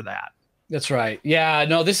getting for that? That's right. Yeah,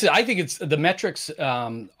 no, I think it's the metrics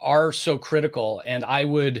are so critical. And I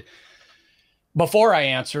would, before I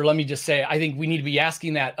answer, let me just say, I think we need to be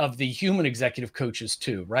asking that of the human executive coaches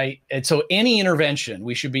too, right? And so any intervention,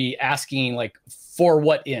 we should be asking for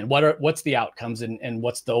what's the outcomes and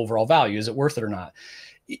what's the overall value? Is it worth it or not?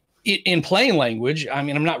 In plain language, I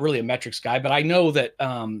mean, I'm not really a metrics guy, but I know that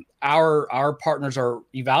our partners are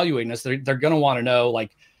evaluating us. They're going to want to know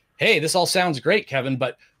hey, this all sounds great, Kevin,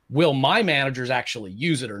 but will my managers actually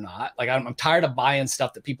use it or not? I'm tired of buying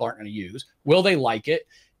stuff that people aren't going to use. Will they like it?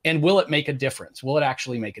 And will it make a difference? Will it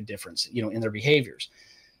actually make a difference, in their behaviors?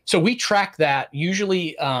 So we track that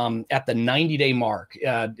usually at the 90-day mark.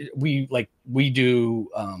 We do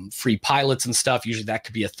free pilots and stuff. Usually that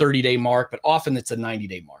could be a 30-day mark, but often it's a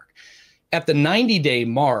 90-day mark. At the 90-day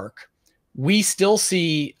mark, we still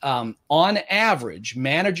see, on average,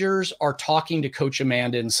 managers are talking to Coach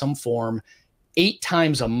Amanda in some form 8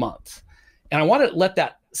 times a month. And I want to let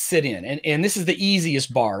that sit in. And this is the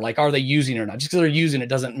easiest bar. Like, are they using it or not? Just because they're using it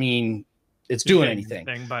doesn't mean it's doing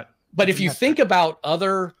anything. But if you think about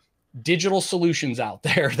other digital solutions out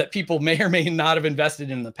there that people may or may not have invested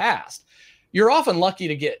in the past, you're often lucky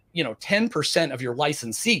to get, 10% of your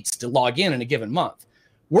licensed seats to log in a given month.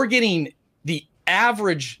 We're getting the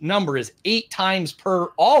average number is 8 times per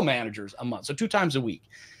all managers a month. So 2 times a week.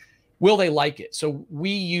 Will they like it? So we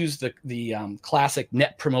use the classic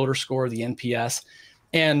Net Promoter Score, the NPS,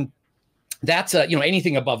 and that's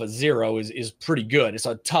anything above a 0 is pretty good. It's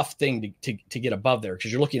a tough thing to get above there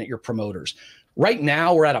because you're looking at your promoters. Right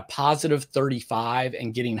now, we're at a positive 35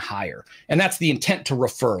 and getting higher. And that's the intent to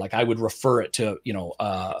refer. Like I would refer it to,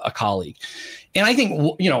 a colleague. And I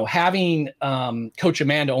think, having Coach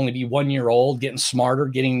Amanda only be 1 year old, getting smarter,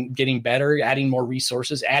 getting better, adding more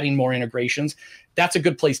resources, adding more integrations, that's a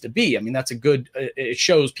good place to be. I mean, that's it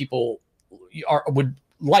shows people would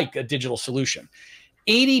like a digital solution.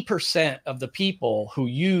 80% of the people who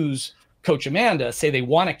use Coach Amanda say they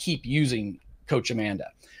want to keep using Coach Amanda.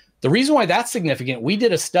 The reason why that's significant, we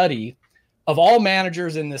did a study of all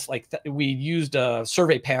managers in this, we used a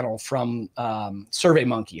survey panel from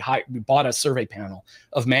SurveyMonkey. We bought a survey panel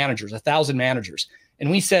of managers, 1,000 managers.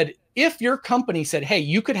 And we said, if your company said, hey,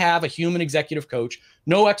 you could have a human executive coach,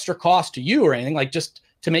 no extra cost to you or anything, like just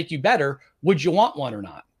to make you better, would you want one or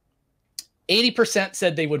not? 80%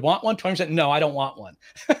 said they would want one, 20% no, I don't want one.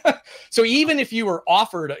 So even if you were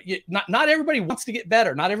offered, not everybody wants to get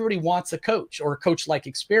better. Not everybody wants a coach or a coach-like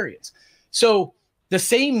experience. So the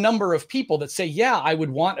same number of people that say, yeah, I would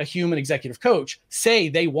want a human executive coach, say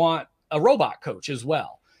they want a robot coach as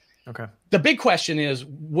well. Okay. The big question is,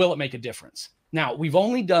 will it make a difference? Now, we've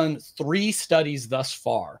only done 3 studies thus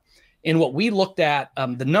far. And what we looked at,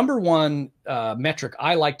 the number one metric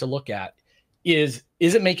I like to look at is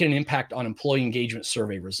it making an impact on employee engagement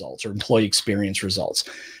survey results or employee experience results?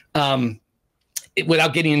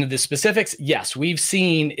 Without getting into the specifics, yes, we've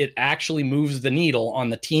seen it actually moves the needle on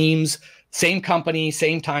the teams, same company,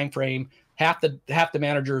 same time frame. Half the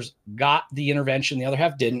managers got the intervention, the other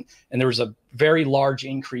half didn't. And there was a very large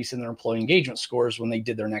increase in their employee engagement scores when they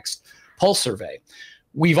did their next pulse survey.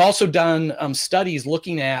 We've also done studies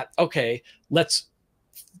looking at, okay, let's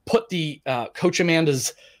put the Coach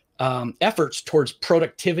Amanda's efforts towards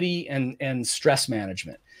productivity and stress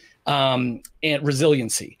management and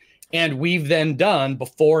resiliency. And we've then done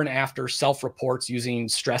before and after self-reports using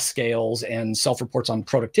stress scales and self-reports on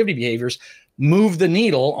productivity behaviors, move the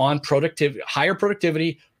needle on higher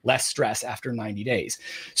productivity, less stress after 90 days.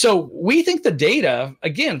 So we think the data,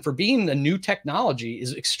 again, for being a new technology,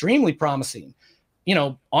 is extremely promising.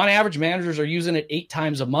 On average, managers are using it 8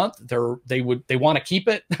 times a month. They want to keep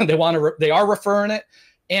it. They are referring it.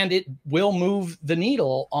 And it will move the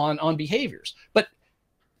needle on behaviors. But,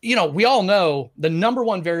 we all know the number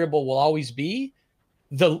one variable will always be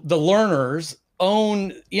the learner's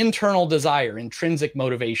own internal desire, intrinsic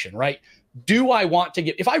motivation, right?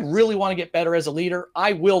 If I really want to get better as a leader,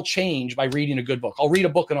 I will change by reading a good book. I'll read a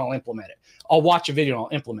book and I'll implement it. I'll watch a video and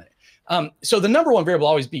I'll implement it. So the number one variable will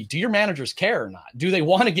always be, do your managers care or not? Do they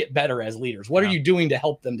want to get better as leaders? What are you doing to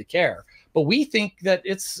help them to care? But we think that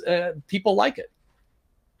it's people like it.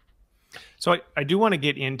 So I do want to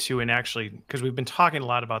get into, and actually, because we've been talking a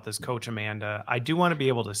lot about this Coach Amanda, I do want to be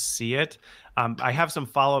able to see it. I have some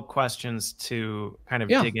follow-up questions to kind of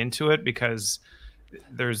dig into it, because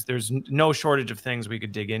there's no shortage of things we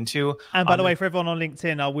could dig into. And by the way, for everyone on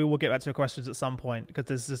LinkedIn, we will get back to your questions at some point,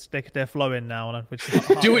 because they're flowing now.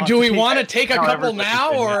 Do we want to take a couple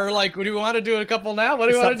now, or do we want to do a couple now? What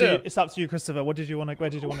do you want to do? It's up to you, Christopher. Where did you want to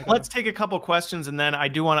go? Let's take a couple questions, and then I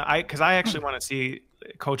do want to, because I actually want to see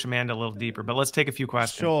Coach Amanda a little deeper, but let's take a few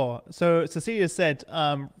questions. Sure. So Cecilia said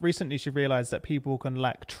recently she realized that people can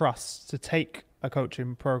lack trust to take a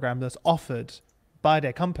coaching program that's offered by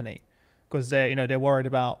their company, because they're worried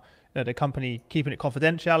about the company keeping it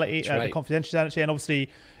confidentiality, the confidentiality, and obviously,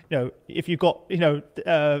 if you've got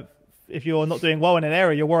if you're not doing well in an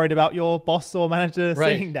area, you're worried about your boss or manager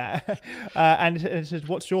seeing that. And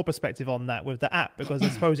what's your perspective on that with the app? Because I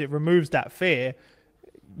suppose it removes that fear.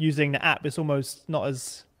 Using the app, it's almost not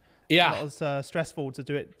as stressful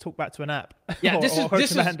to talk back to an app. Yeah,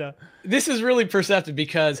 this is really perceptive,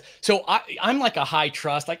 because I'm like a high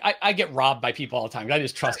trust. Like I get robbed by people all the time. I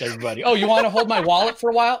just trust everybody. Oh, you want to hold my wallet for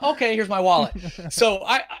a while? Okay, here's my wallet. So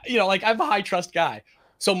I'm a high trust guy.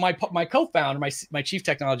 So my co-founder, my chief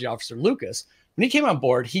technology officer, Lucas, when he came on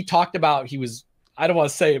board, he talked about he was I don't want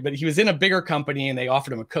to say it, but he was in a bigger company and they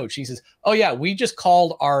offered him a coach. He says, "Oh yeah, we just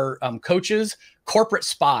called our coaches corporate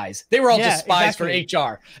spies. They were all just spies for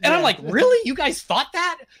HR." And I'm like, "Really? You guys thought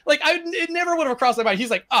that?" Like, it never would have crossed my mind. He's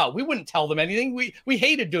like, "Oh, we wouldn't tell them anything. We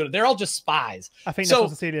hated doing it. They're all just spies." I think that's what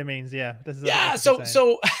Cecilia means. Yeah.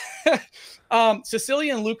 So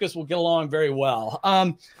Cecilia and Lucas will get along very well.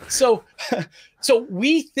 So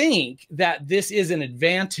we think that this is an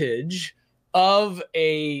advantage of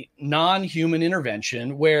a non-human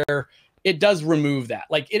intervention where it does remove that.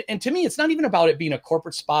 And to me, it's not even about it being a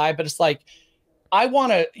corporate spy, but it's like, I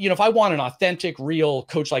want to, if I want an authentic, real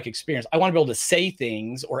coach-like experience, I want to be able to say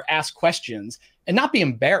things or ask questions and not be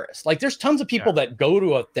embarrassed. Like, there's tons of people that go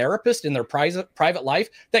to a therapist in their private life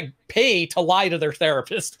that pay to lie to their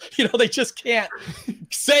therapist. They just can't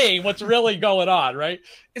say what's really going on, right?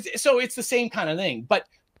 So it's the same kind of thing. But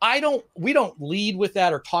we don't lead with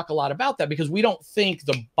that or talk a lot about that because we don't think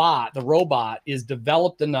the robot is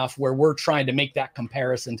developed enough where we're trying to make that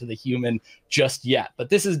comparison to the human just yet. But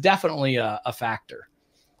this is definitely a factor.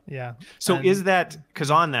 Yeah. So is that, because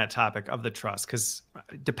on that topic of the trust, because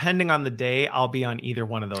depending on the day, I'll be on either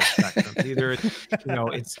one of those spectrums. Either,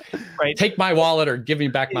 it's right. Take my wallet or give me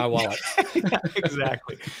back my wallet. Yeah,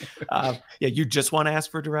 exactly. You just want to ask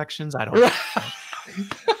for directions. I don't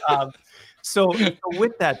know. So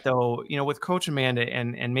with that though, with Coach Amanda,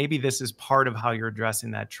 and maybe this is part of how you're addressing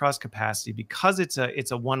that trust capacity, because it's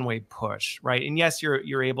a one-way push, right? And yes,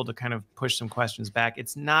 you're able to kind of push some questions back.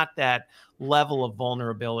 It's not that level of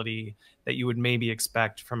vulnerability that you would maybe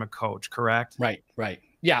expect from a coach, correct? Right.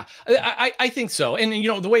 Yeah, I think so. And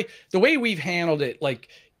the way we've handled it, like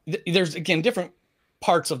there's again different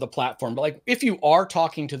parts of the platform, but like if you are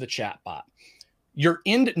talking to the chatbot,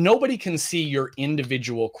 nobody can see your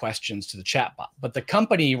individual questions to the chatbot, but the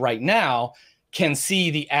company right now can see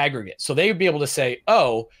the aggregate. So they would be able to say,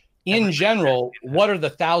 "Oh, in general, what are the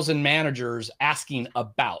 1,000 managers asking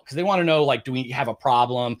about?" Because they want to know, like, do we have a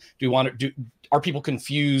problem? Are people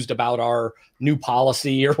confused about our new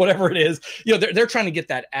policy or whatever it is? They're trying to get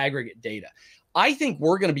that aggregate data. I think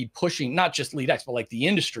we're going to be pushing not just LeadX, but like the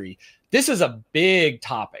industry. This is a big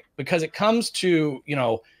topic because it comes to,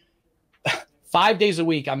 5 days a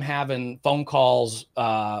week, I'm having phone calls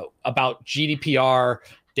about GDPR,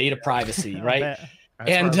 data privacy, right?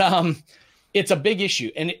 And it's a big issue.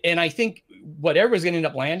 And I think what everybody's going to end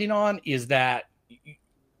up landing on is that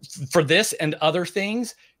for this and other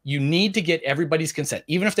things, you need to get everybody's consent.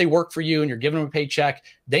 Even if they work for you and you're giving them a paycheck,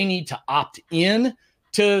 they need to opt in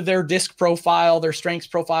to their DISC profile, their strengths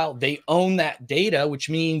profile. They own that data, which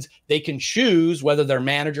means they can choose whether their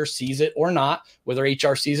manager sees it or not, whether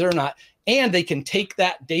HR sees it or not. And they can take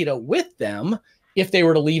that data with them if they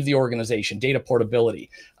were to leave the organization, data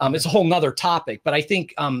portability. It's a whole nother topic, but I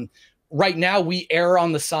think right now we err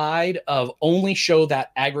on the side of only show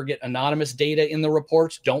that aggregate anonymous data in the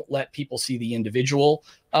reports. Don't let people see the individual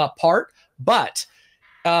part. But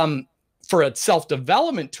for a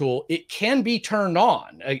self-development tool, it can be turned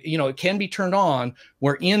on. It can be turned on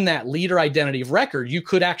where in that leader identity of record, you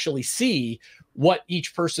could actually see what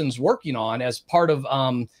each person's working on as part of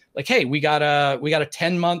like, hey, we got a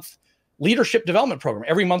 10-month leadership development program.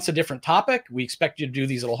 Every month's a different topic. We expect you to do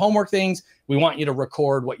these little homework things. We want you to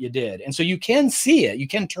record what you did. And so you can see it. You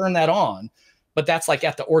can turn that on, but that's like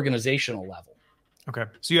at the organizational level. Okay.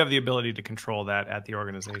 So you have the ability to control that at the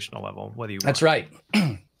organizational level, whether you want. That's right.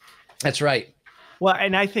 That's right. Well,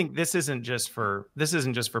 and I think this isn't just for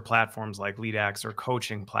platforms like LeadX or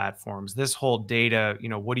coaching platforms. This whole data,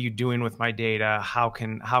 what are you doing with my data? How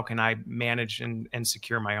can I manage and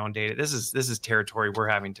secure my own data? This is territory we're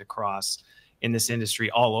having to cross in this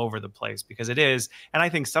industry all over the place, because it is. And I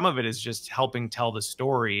think some of it is just helping tell the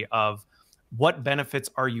story of what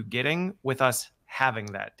benefits are you getting with us having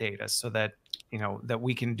that data, so that that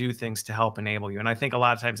we can do things to help enable you. And I think a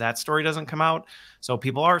lot of times that story doesn't come out. So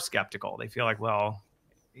people are skeptical. They feel like, well,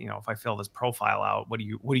 if I fill this profile out, what are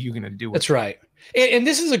you going to do with That's it? Right. And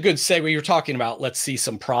this is a good segue. You're talking about, let's see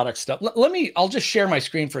some product stuff. I'll just share my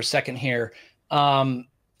screen for a second here.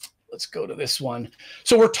 Let's go to this one.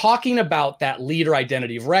 So we're talking about that leader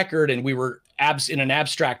identity of record, and we were in an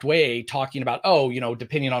abstract way talking about,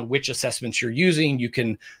 depending on which assessments you're using, you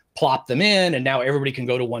can plop them in, and now everybody can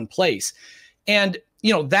go to one place. And,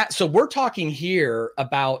 so we're talking here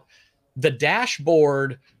about the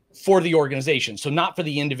dashboard for the organization. So not for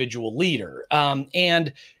the individual leader.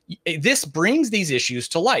 And this brings these issues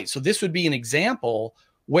to light. So this would be an example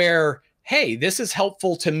where, hey, this is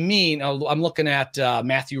helpful to me. Now I'm looking at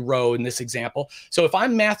Matthew Rowe in this example. So if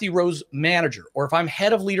I'm Matthew Rowe's manager, or if I'm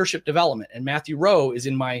head of leadership development and Matthew Rowe is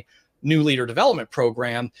in my new leader development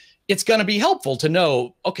program, it's going to be helpful to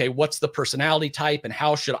know, okay, what's the personality type and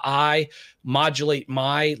how should I modulate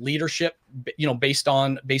my leadership, based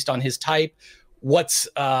on his type. What's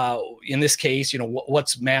in this case,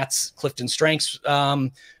 what's Matt's Clifton Strengths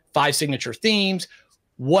 5 signature themes?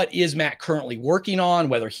 What is Matt currently working on,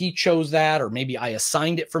 whether he chose that or maybe I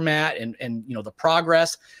assigned it for Matt, and the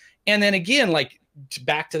progress. And then again,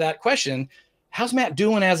 back to that question, how's Matt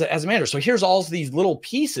doing as a manager? So here's all these little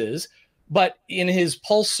pieces, but in his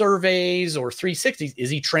pulse surveys or 360s, is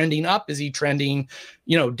he trending up? Is he trending,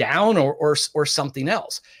 down or something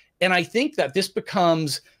else? And I think that this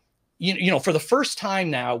becomes, for the first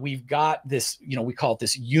time now, we've got this, we call it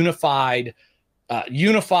this unified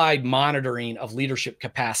monitoring of leadership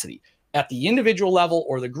capacity at the individual level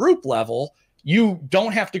or the group level. You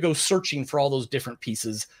don't have to go searching for all those different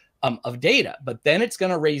pieces of data, but then it's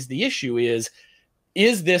going to raise the issue is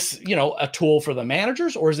this, a tool for the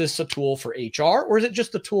managers, or is this a tool for HR, or is it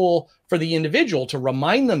just a tool for the individual to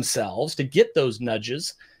remind themselves to get those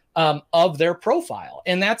nudges of their profile?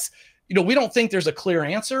 And that's, we don't think there's a clear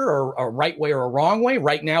answer or a right way or a wrong way.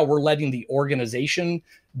 Right now, we're letting the organization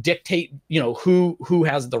dictate, who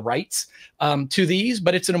has the rights to these,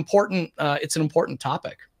 but it's an important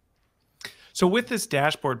topic. So with this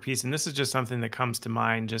dashboard piece, and this is just something that comes to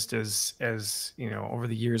mind just as over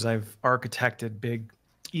the years I've architected big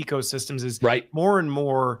ecosystems, is right. More and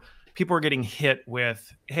more people are getting hit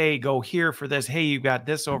with, hey, go here for this. Hey, you've got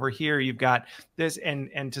this over here. You've got this.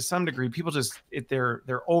 And to some degree, people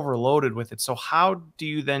they're overloaded with it. So how do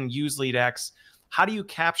you then use LeadX? How do you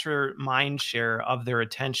capture mind share of their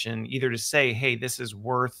attention, either to say, hey, this is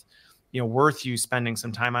worth you spending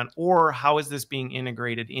some time on, or how is this being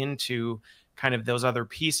integrated into kind of those other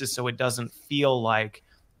pieces so it doesn't feel like,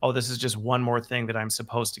 oh, this is just one more thing that I'm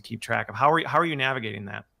supposed to keep track of? How are you navigating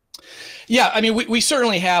that? Yeah, I mean, we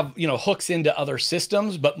certainly have, hooks into other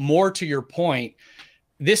systems, but more to your point,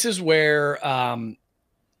 this is where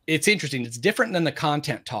it's interesting. It's different than the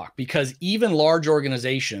content talk, because even large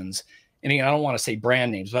organizations, and I don't want to say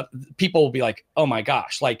brand names, but people will be like, oh my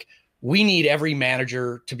gosh, we need every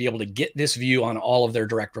manager to be able to get this view on all of their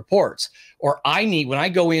direct reports. Or when I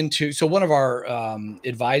go into, so one of our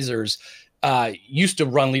advisors used to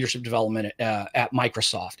run leadership development at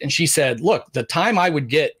Microsoft. And she said, look, the time I would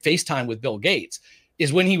get FaceTime with Bill Gates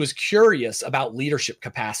is when he was curious about leadership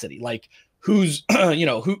capacity. Like who's,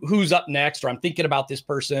 who's up next, or I'm thinking about this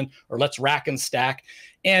person, or let's rack and stack.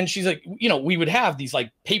 And she's like, we would have these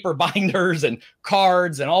paper binders and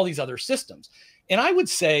cards and all these other systems. And I would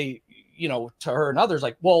say, to her and others,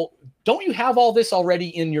 well, don't you have all this already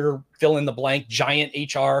in your fill in the blank giant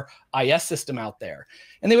HRIS system out there?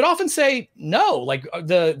 And they would often say, no,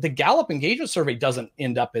 the Gallup engagement survey doesn't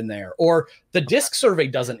end up in there, or the DISC survey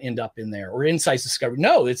doesn't end up in there, or Insights Discovery.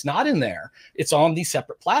 No, it's not in there. It's on these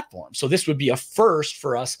separate platforms. So this would be a first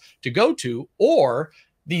for us to go to, or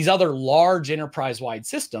these other large enterprise-wide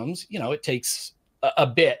systems, it takes a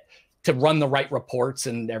bit to run the right reports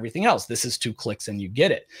and everything else. This is 2 clicks and you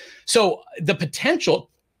get it. So the potential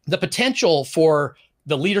for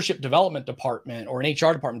the leadership development department or an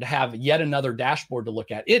HR department to have yet another dashboard to look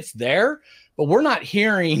at, it's there, but we're not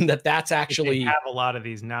hearing that that's actually. They have a lot of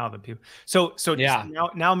these now that people. So yeah.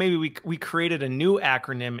 Now maybe we created a new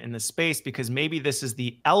acronym in the space, because maybe this is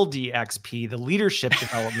the LDXP, the leadership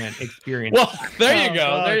development experience. Well, there you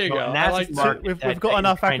go. There you go. We've got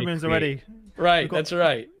enough acronyms already. Right, that's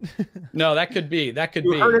right. No, that could be.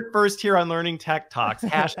 You heard it first here on Learning Tech Talks.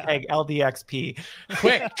 Hashtag LDXP.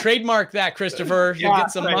 Quick, trademark that, Christopher. You'll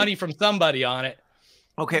get some money from somebody on it.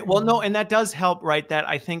 Okay, well, no, and that does help, right? That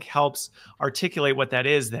I think helps articulate what that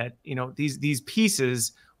is. That these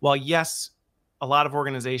pieces, while yes, a lot of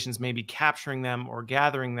organizations may be capturing them or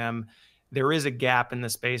gathering them, there is a gap in the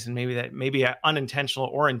space, and maybe unintentional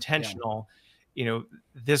or intentional. Yeah.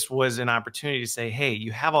 This was an opportunity to say, hey,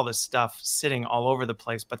 you have all this stuff sitting all over the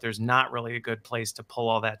place, but there's not really a good place to pull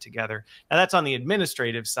all that together. Now that's on the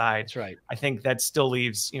administrative side. That's right. I think that still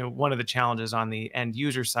leaves, one of the challenges on the end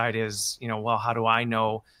user side is, well, how do I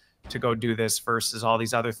know to go do this versus all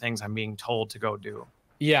these other things I'm being told to go do?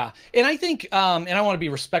 Yeah. And I think, and I want to be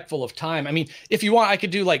respectful of time. I mean, if you want, I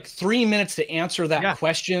could do 3 minutes to answer that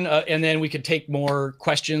question, and then we could take more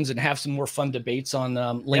questions and have some more fun debates on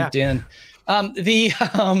LinkedIn.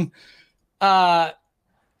 Yeah.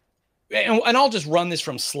 And I'll just run this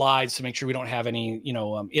from slides to make sure we don't have any,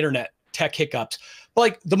 internet tech hiccups.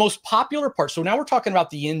 But the most popular part. So now we're talking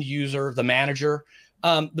about the end user, the manager.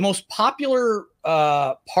 The most popular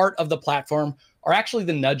part of the platform are actually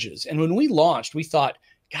the nudges. And when we launched, we thought,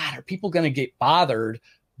 God, are people going to get bothered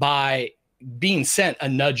by being sent a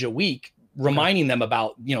nudge a week reminding them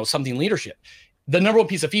about, something leadership. The number one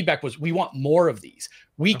piece of feedback was, we want more of these.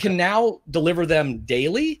 We can now deliver them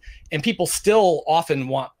daily, and people still often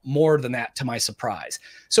want more than that, to my surprise.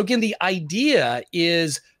 So again, the idea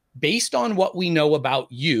is based on what we know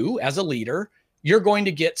about you as a leader, you're going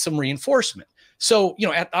to get some reinforcement. So,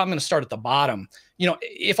 I'm going to start at the bottom.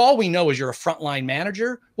 If all we know is you're a frontline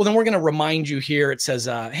manager, well, then we're going to remind you here. It says,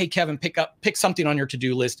 hey, Kevin, pick something on your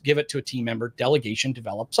to-do list, give it to a team member, delegation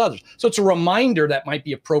develops others. So it's a reminder that might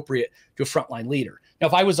be appropriate to a frontline leader. Now,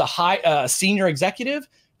 if I was a senior executive,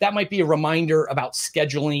 that might be a reminder about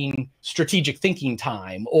scheduling strategic thinking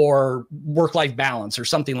time or work-life balance or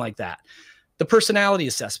something like that. The personality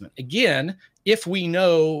assessment. Again, if we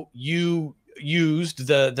know you used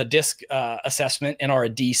the DISC assessment and are a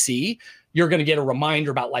DC, you're going to get a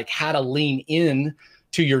reminder about like how to lean in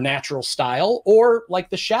to your natural style or like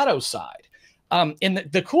the shadow side. And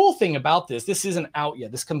the cool thing about this isn't out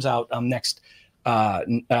yet. This comes out next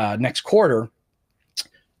quarter.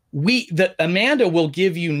 Amanda will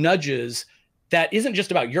give you nudges that isn't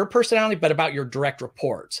just about your personality, but about your direct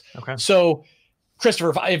reports. Okay. So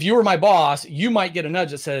Christopher, if you were my boss, you might get a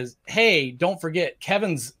nudge that says, hey, don't forget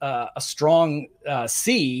Kevin's a strong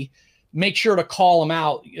C. Make sure to call him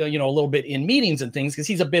out, a little bit in meetings and things, because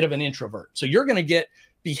he's a bit of an introvert. So you're going to get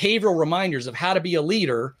behavioral reminders of how to be a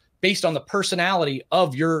leader based on the personality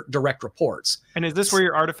of your direct reports. And is this where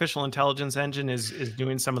your artificial intelligence engine is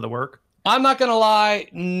doing some of the work? I'm not going to lie.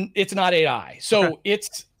 It's not AI. So Okay.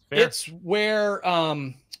 it's where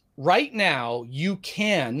right now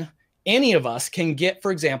any of us can get,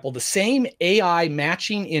 for example, the same AI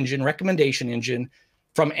matching engine, recommendation engine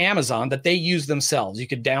from Amazon that they use themselves. You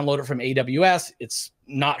could download it from AWS. It's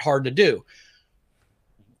not hard to do.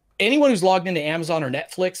 Anyone who's logged into Amazon or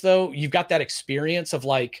Netflix, though, you've got that experience of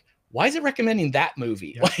like, why is it recommending that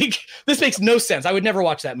movie? Yeah. Like, this makes no sense. I would never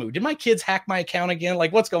watch that movie. Did my kids hack my account again?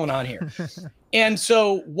 Like, what's going on here? And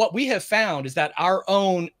so what we have found is that our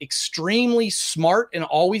own extremely smart and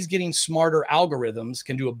always getting smarter algorithms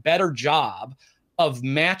can do a better job of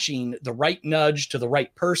matching the right nudge to the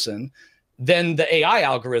right person than the AI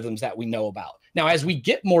algorithms that we know about. Now, as we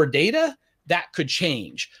get more data, that could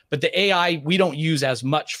change, but the AI we don't use as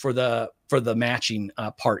much for the matching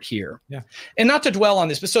part here. Yeah. And not to dwell on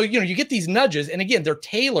this, but so you get these nudges, and again, they're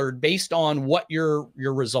tailored based on what your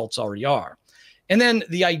results already are. And then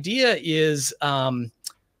the idea is, I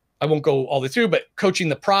won't go all the way through, but coaching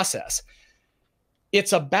the process.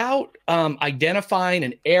 It's about identifying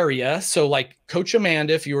an area. So like Coach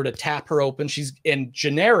Amanda, if you were to tap her open, and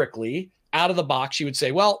generically out of the box, she would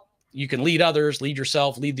say, well, you can lead others, lead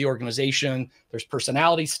yourself, lead the organization. There's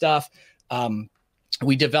personality stuff.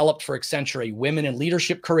 We developed for Accenture a women in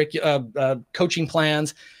leadership coaching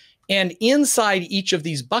plans. And inside each of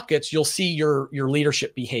these buckets, you'll see your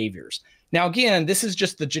leadership behaviors. Now, again, this is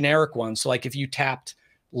just the generic one. So like if you tapped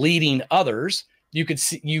leading others, you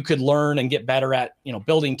could learn and get better at,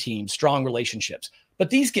 building teams, strong relationships. But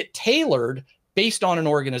these get tailored based on an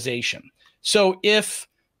organization. So if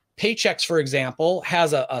Paychex, for example,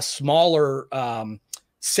 has a smaller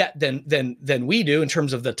set than we do in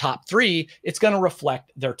terms of the top 3, it's going to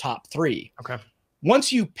reflect their top 3. Okay.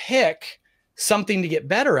 Once you pick something to get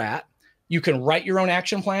better at, you can write your own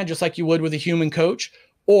action plan just like you would with a human coach,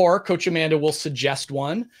 or Coach Amanda will suggest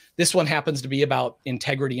one. This one happens to be about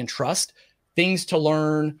integrity and trust, things to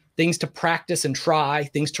learn, things to practice and try,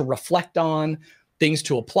 things to reflect on, things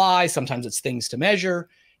to apply. Sometimes it's things to measure.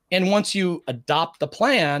 And once you adopt the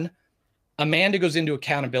plan, Amanda goes into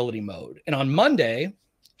accountability mode. And on Monday,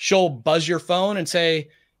 she'll buzz your phone and say,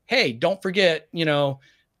 hey, don't forget,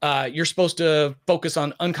 you're supposed to focus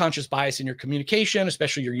on unconscious bias in your communication,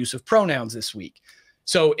 especially your use of pronouns this week.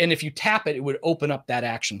 So, and if you tap it, it would open up that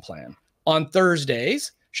action plan. On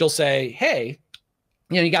Thursdays, she'll say, hey,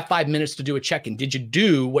 you got 5 minutes to do a check-in. Did you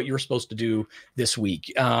do what you were supposed to do this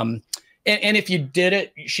week? And if you did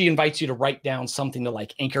it, she invites you to write down something to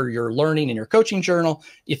like anchor your learning in your coaching journal.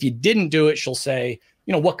 If you didn't do it, she'll say,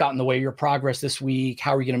 what got in the way of your progress this week?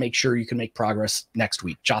 How are you going to make sure you can make progress next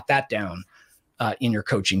week? Jot that down in your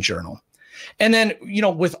coaching journal. And then,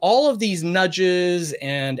 with all of these nudges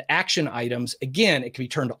and action items, again, it can be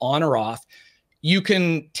turned on or off. You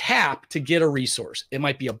can tap to get a resource. It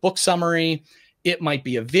might be a book summary. It might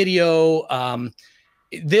be a video.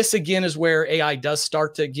 This, again, is where AI does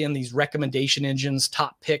start to, again, these recommendation engines,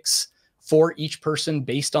 top picks for each person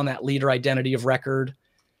based on that leader identity of record.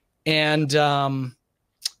 And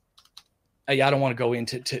I don't want to go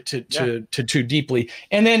into too deeply.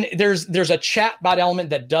 And then there's a chatbot element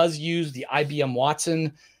that does use the IBM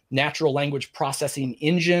Watson natural language processing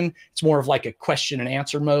engine. It's more of like a question and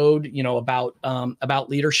answer mode, about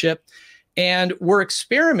leadership. And we're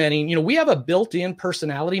experimenting. You know, we have a built-in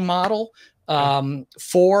personality model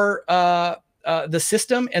for the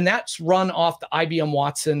system, and that's run off the IBM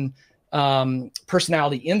Watson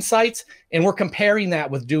personality insights. And we're comparing that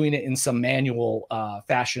with doing it in some manual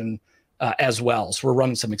fashion as well. So we're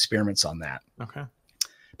running some experiments on that. Okay.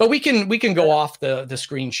 But we can go off the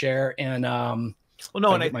screen share and well,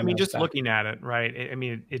 no, and I mean, just looking at it, right? I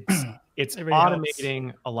mean, it's really automating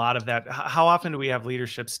helps. A lot of that. How often do we have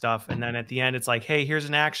leadership stuff, and then at the end, it's like, hey, here's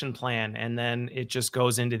an action plan, and then it just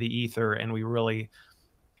goes into the ether, and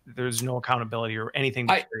there's no accountability or anything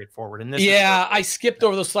to carry it forward. And this, I skipped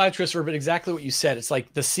over those slides, Christopher, but exactly what you said. It's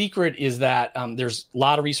like the secret is that there's a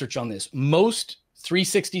lot of research on this. Most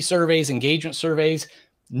 360 surveys, engagement surveys,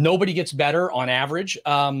 nobody gets better on average.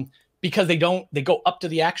 Because they go up to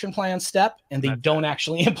the action plan step and they don't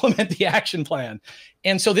actually implement the action plan.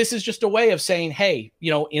 And so this is just a way of saying, hey, you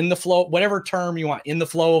know, in the flow, whatever term you want, in the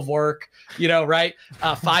flow of work, you know, right?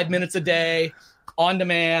 5 minutes a day, on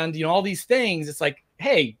demand, you know, all these things. It's like,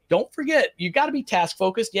 hey, don't forget, you got to be task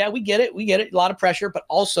focused. Yeah, we get it. A lot of pressure, but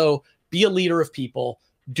also be a leader of people.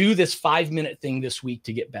 Do this 5-minute thing this week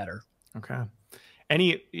to get better. Okay.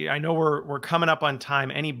 I know we're coming up on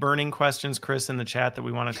time. Any burning questions, Chris, in the chat that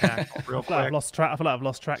we want to tackle real quick? I've lost track. I feel like I've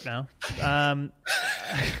lost track now.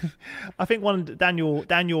 I think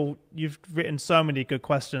Daniel, you've written so many good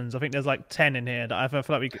questions. I think there's like 10 in here that I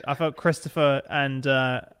feel like I felt Christopher and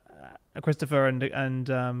Kevin's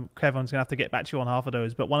gonna have to get back to you on half of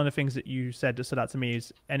those. But one of the things that you said that stood out to me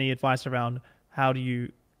is any advice around how do you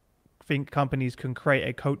think companies can create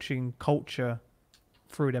a coaching culture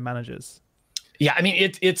through their managers? Yeah, I mean,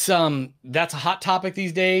 it's that's a hot topic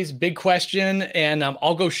these days, big question, and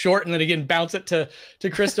I'll go short and then again bounce it to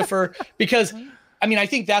Christopher because, I mean, I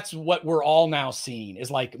think that's what we're all now seeing is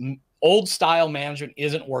like old style management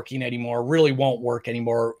isn't working anymore, really won't work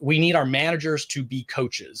anymore. We need our managers to be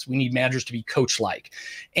coaches. We need managers to be coach-like,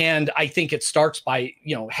 and I think it starts by,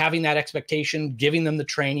 you know, having that expectation, giving them the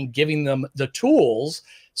training, giving them the tools.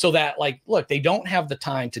 So that, like, look, they don't have the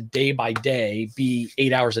time to day by day be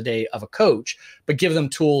 8 hours a day of a coach, but give them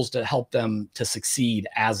tools to help them to succeed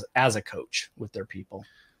as a coach with their people.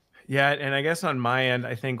 Yeah. And I guess on my end,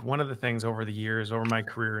 I think one of the things over the years, over my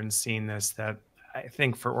career and seeing this, that I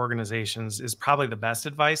think for organizations is probably the best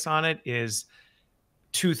advice on it is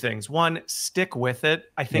two things. One, stick with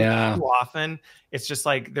it. I think too often it's just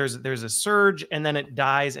like there's a surge and then it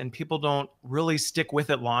dies and people don't really stick with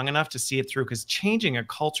it long enough to see it through, because changing a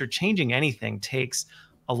culture, changing anything takes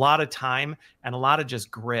a lot of time and a lot of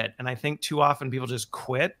just grit. And I think too often people just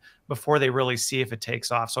quit before they really see if it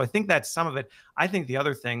takes off. So I think that's some of it. I think the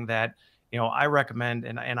other thing that, you know, I recommend,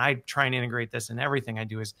 and I try and integrate this in everything I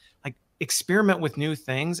do, is like experiment with new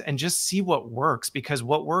things and just see what works, because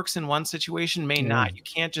what works in one situation may not. You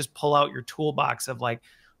can't just pull out your toolbox of like,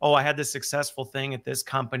 oh, I had this successful thing at this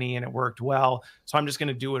company and it worked well, so I'm just going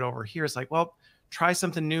to do it over here. It's like, well, try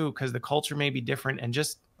something new because the culture may be different, and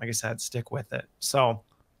just, like I said, stick with it. So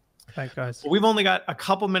thanks, guys. We've only got a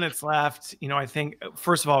couple minutes left. You know, I think,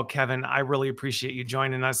 first of all, Kevin, I really appreciate you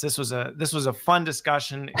joining us. This was a fun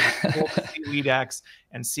discussion. It was cool to see LeadX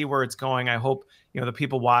and see where it's going. I hope, you know, the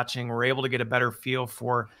people watching were able to get a better feel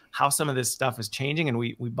for how some of this stuff is changing, and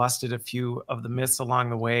we busted a few of the myths along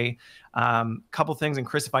the way. Couple things, and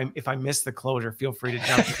Chris, if I missed the closure, feel free to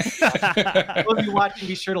jump in. Those of you watching,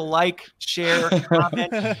 be sure to like, share,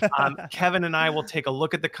 comment. Kevin and I will take a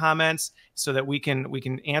look at the comments so that we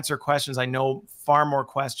can answer questions. I know far more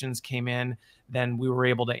questions came in than we were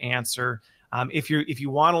able to answer. If you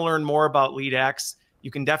want to learn more about LeadX, you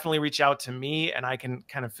can definitely reach out to me and I can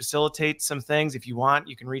kind of facilitate some things. If you want,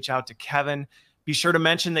 you can reach out to Kevin. Be sure to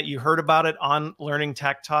mention that you heard about it on Learning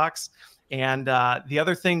Tech Talks. And the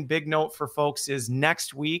other thing, big note for folks, is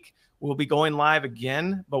next week we'll be going live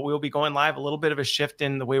again, but we'll be going live, a little bit of a shift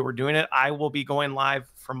in the way we're doing it. I will be going live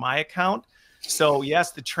from my account. So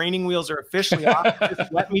yes, the training wheels are officially off.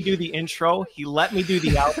 Just let me do the intro. He let me do the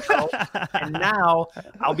outro. And now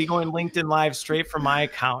I'll be going LinkedIn Live straight from my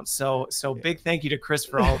account. So big thank you to Chris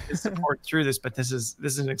for all of his support through this, but this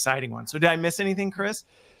is an exciting one. So did I miss anything, Chris?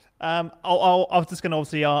 I was just going to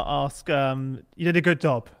obviously ask, you did a good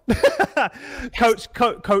job. Coach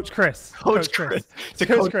Chris. Coach Chris.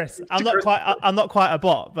 Coach Chris. I'm not quite a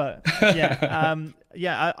bot, but yeah.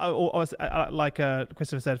 I like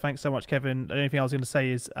Christopher said, thanks so much, Kevin. The only thing I was going to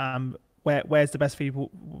say is, where's the best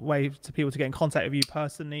way to people to get in contact with you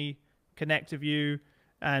personally, connect with you,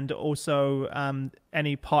 and also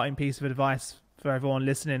any parting piece of advice for everyone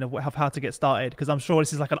listening of how to get started? Because I'm sure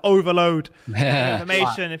this is like an overload of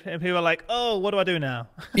information. And people are like, oh, what do I do now?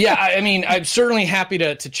 Yeah, I mean, I'm certainly happy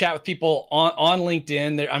to chat with people on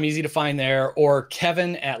LinkedIn. I'm easy to find there, or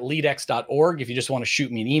kevin@leadx.org if you just want to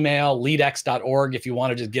shoot me an email, leadx.org if you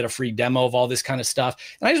want to just get a free demo of all this kind of stuff.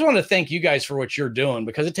 And I just want to thank you guys for what you're doing,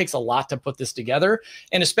 because it takes a lot to put this together,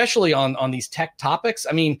 and especially on these tech topics.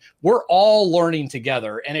 I mean, we're all learning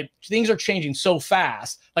together, and things are changing so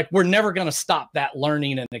fast. Like, we're never going to stop that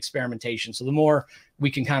learning and experimentation. So the more we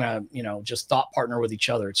can kind of, just thought partner with each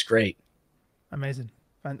other, it's great. Amazing.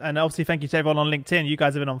 And obviously, thank you to everyone on LinkedIn. You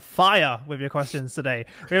guys have been on fire with your questions today.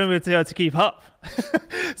 We haven't been able to keep up.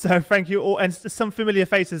 So thank you all. And some familiar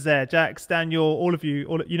faces there. Jax, Daniel, all of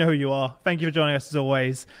you, you know who you are. Thank you for joining us as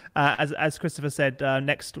always. As Christopher said,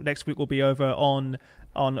 next week we'll be over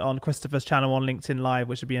on Christopher's channel on LinkedIn Live,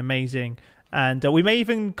 which would be amazing. And we may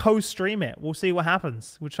even co-stream it. We'll see what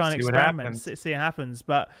happens. We'll try and experiment, see what happens.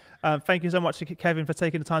 But thank you so much, Kevin, for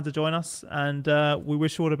taking the time to join us. And we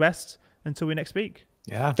wish you all the best until we next speak.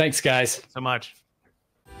 Yeah. Thanks, guys. So much.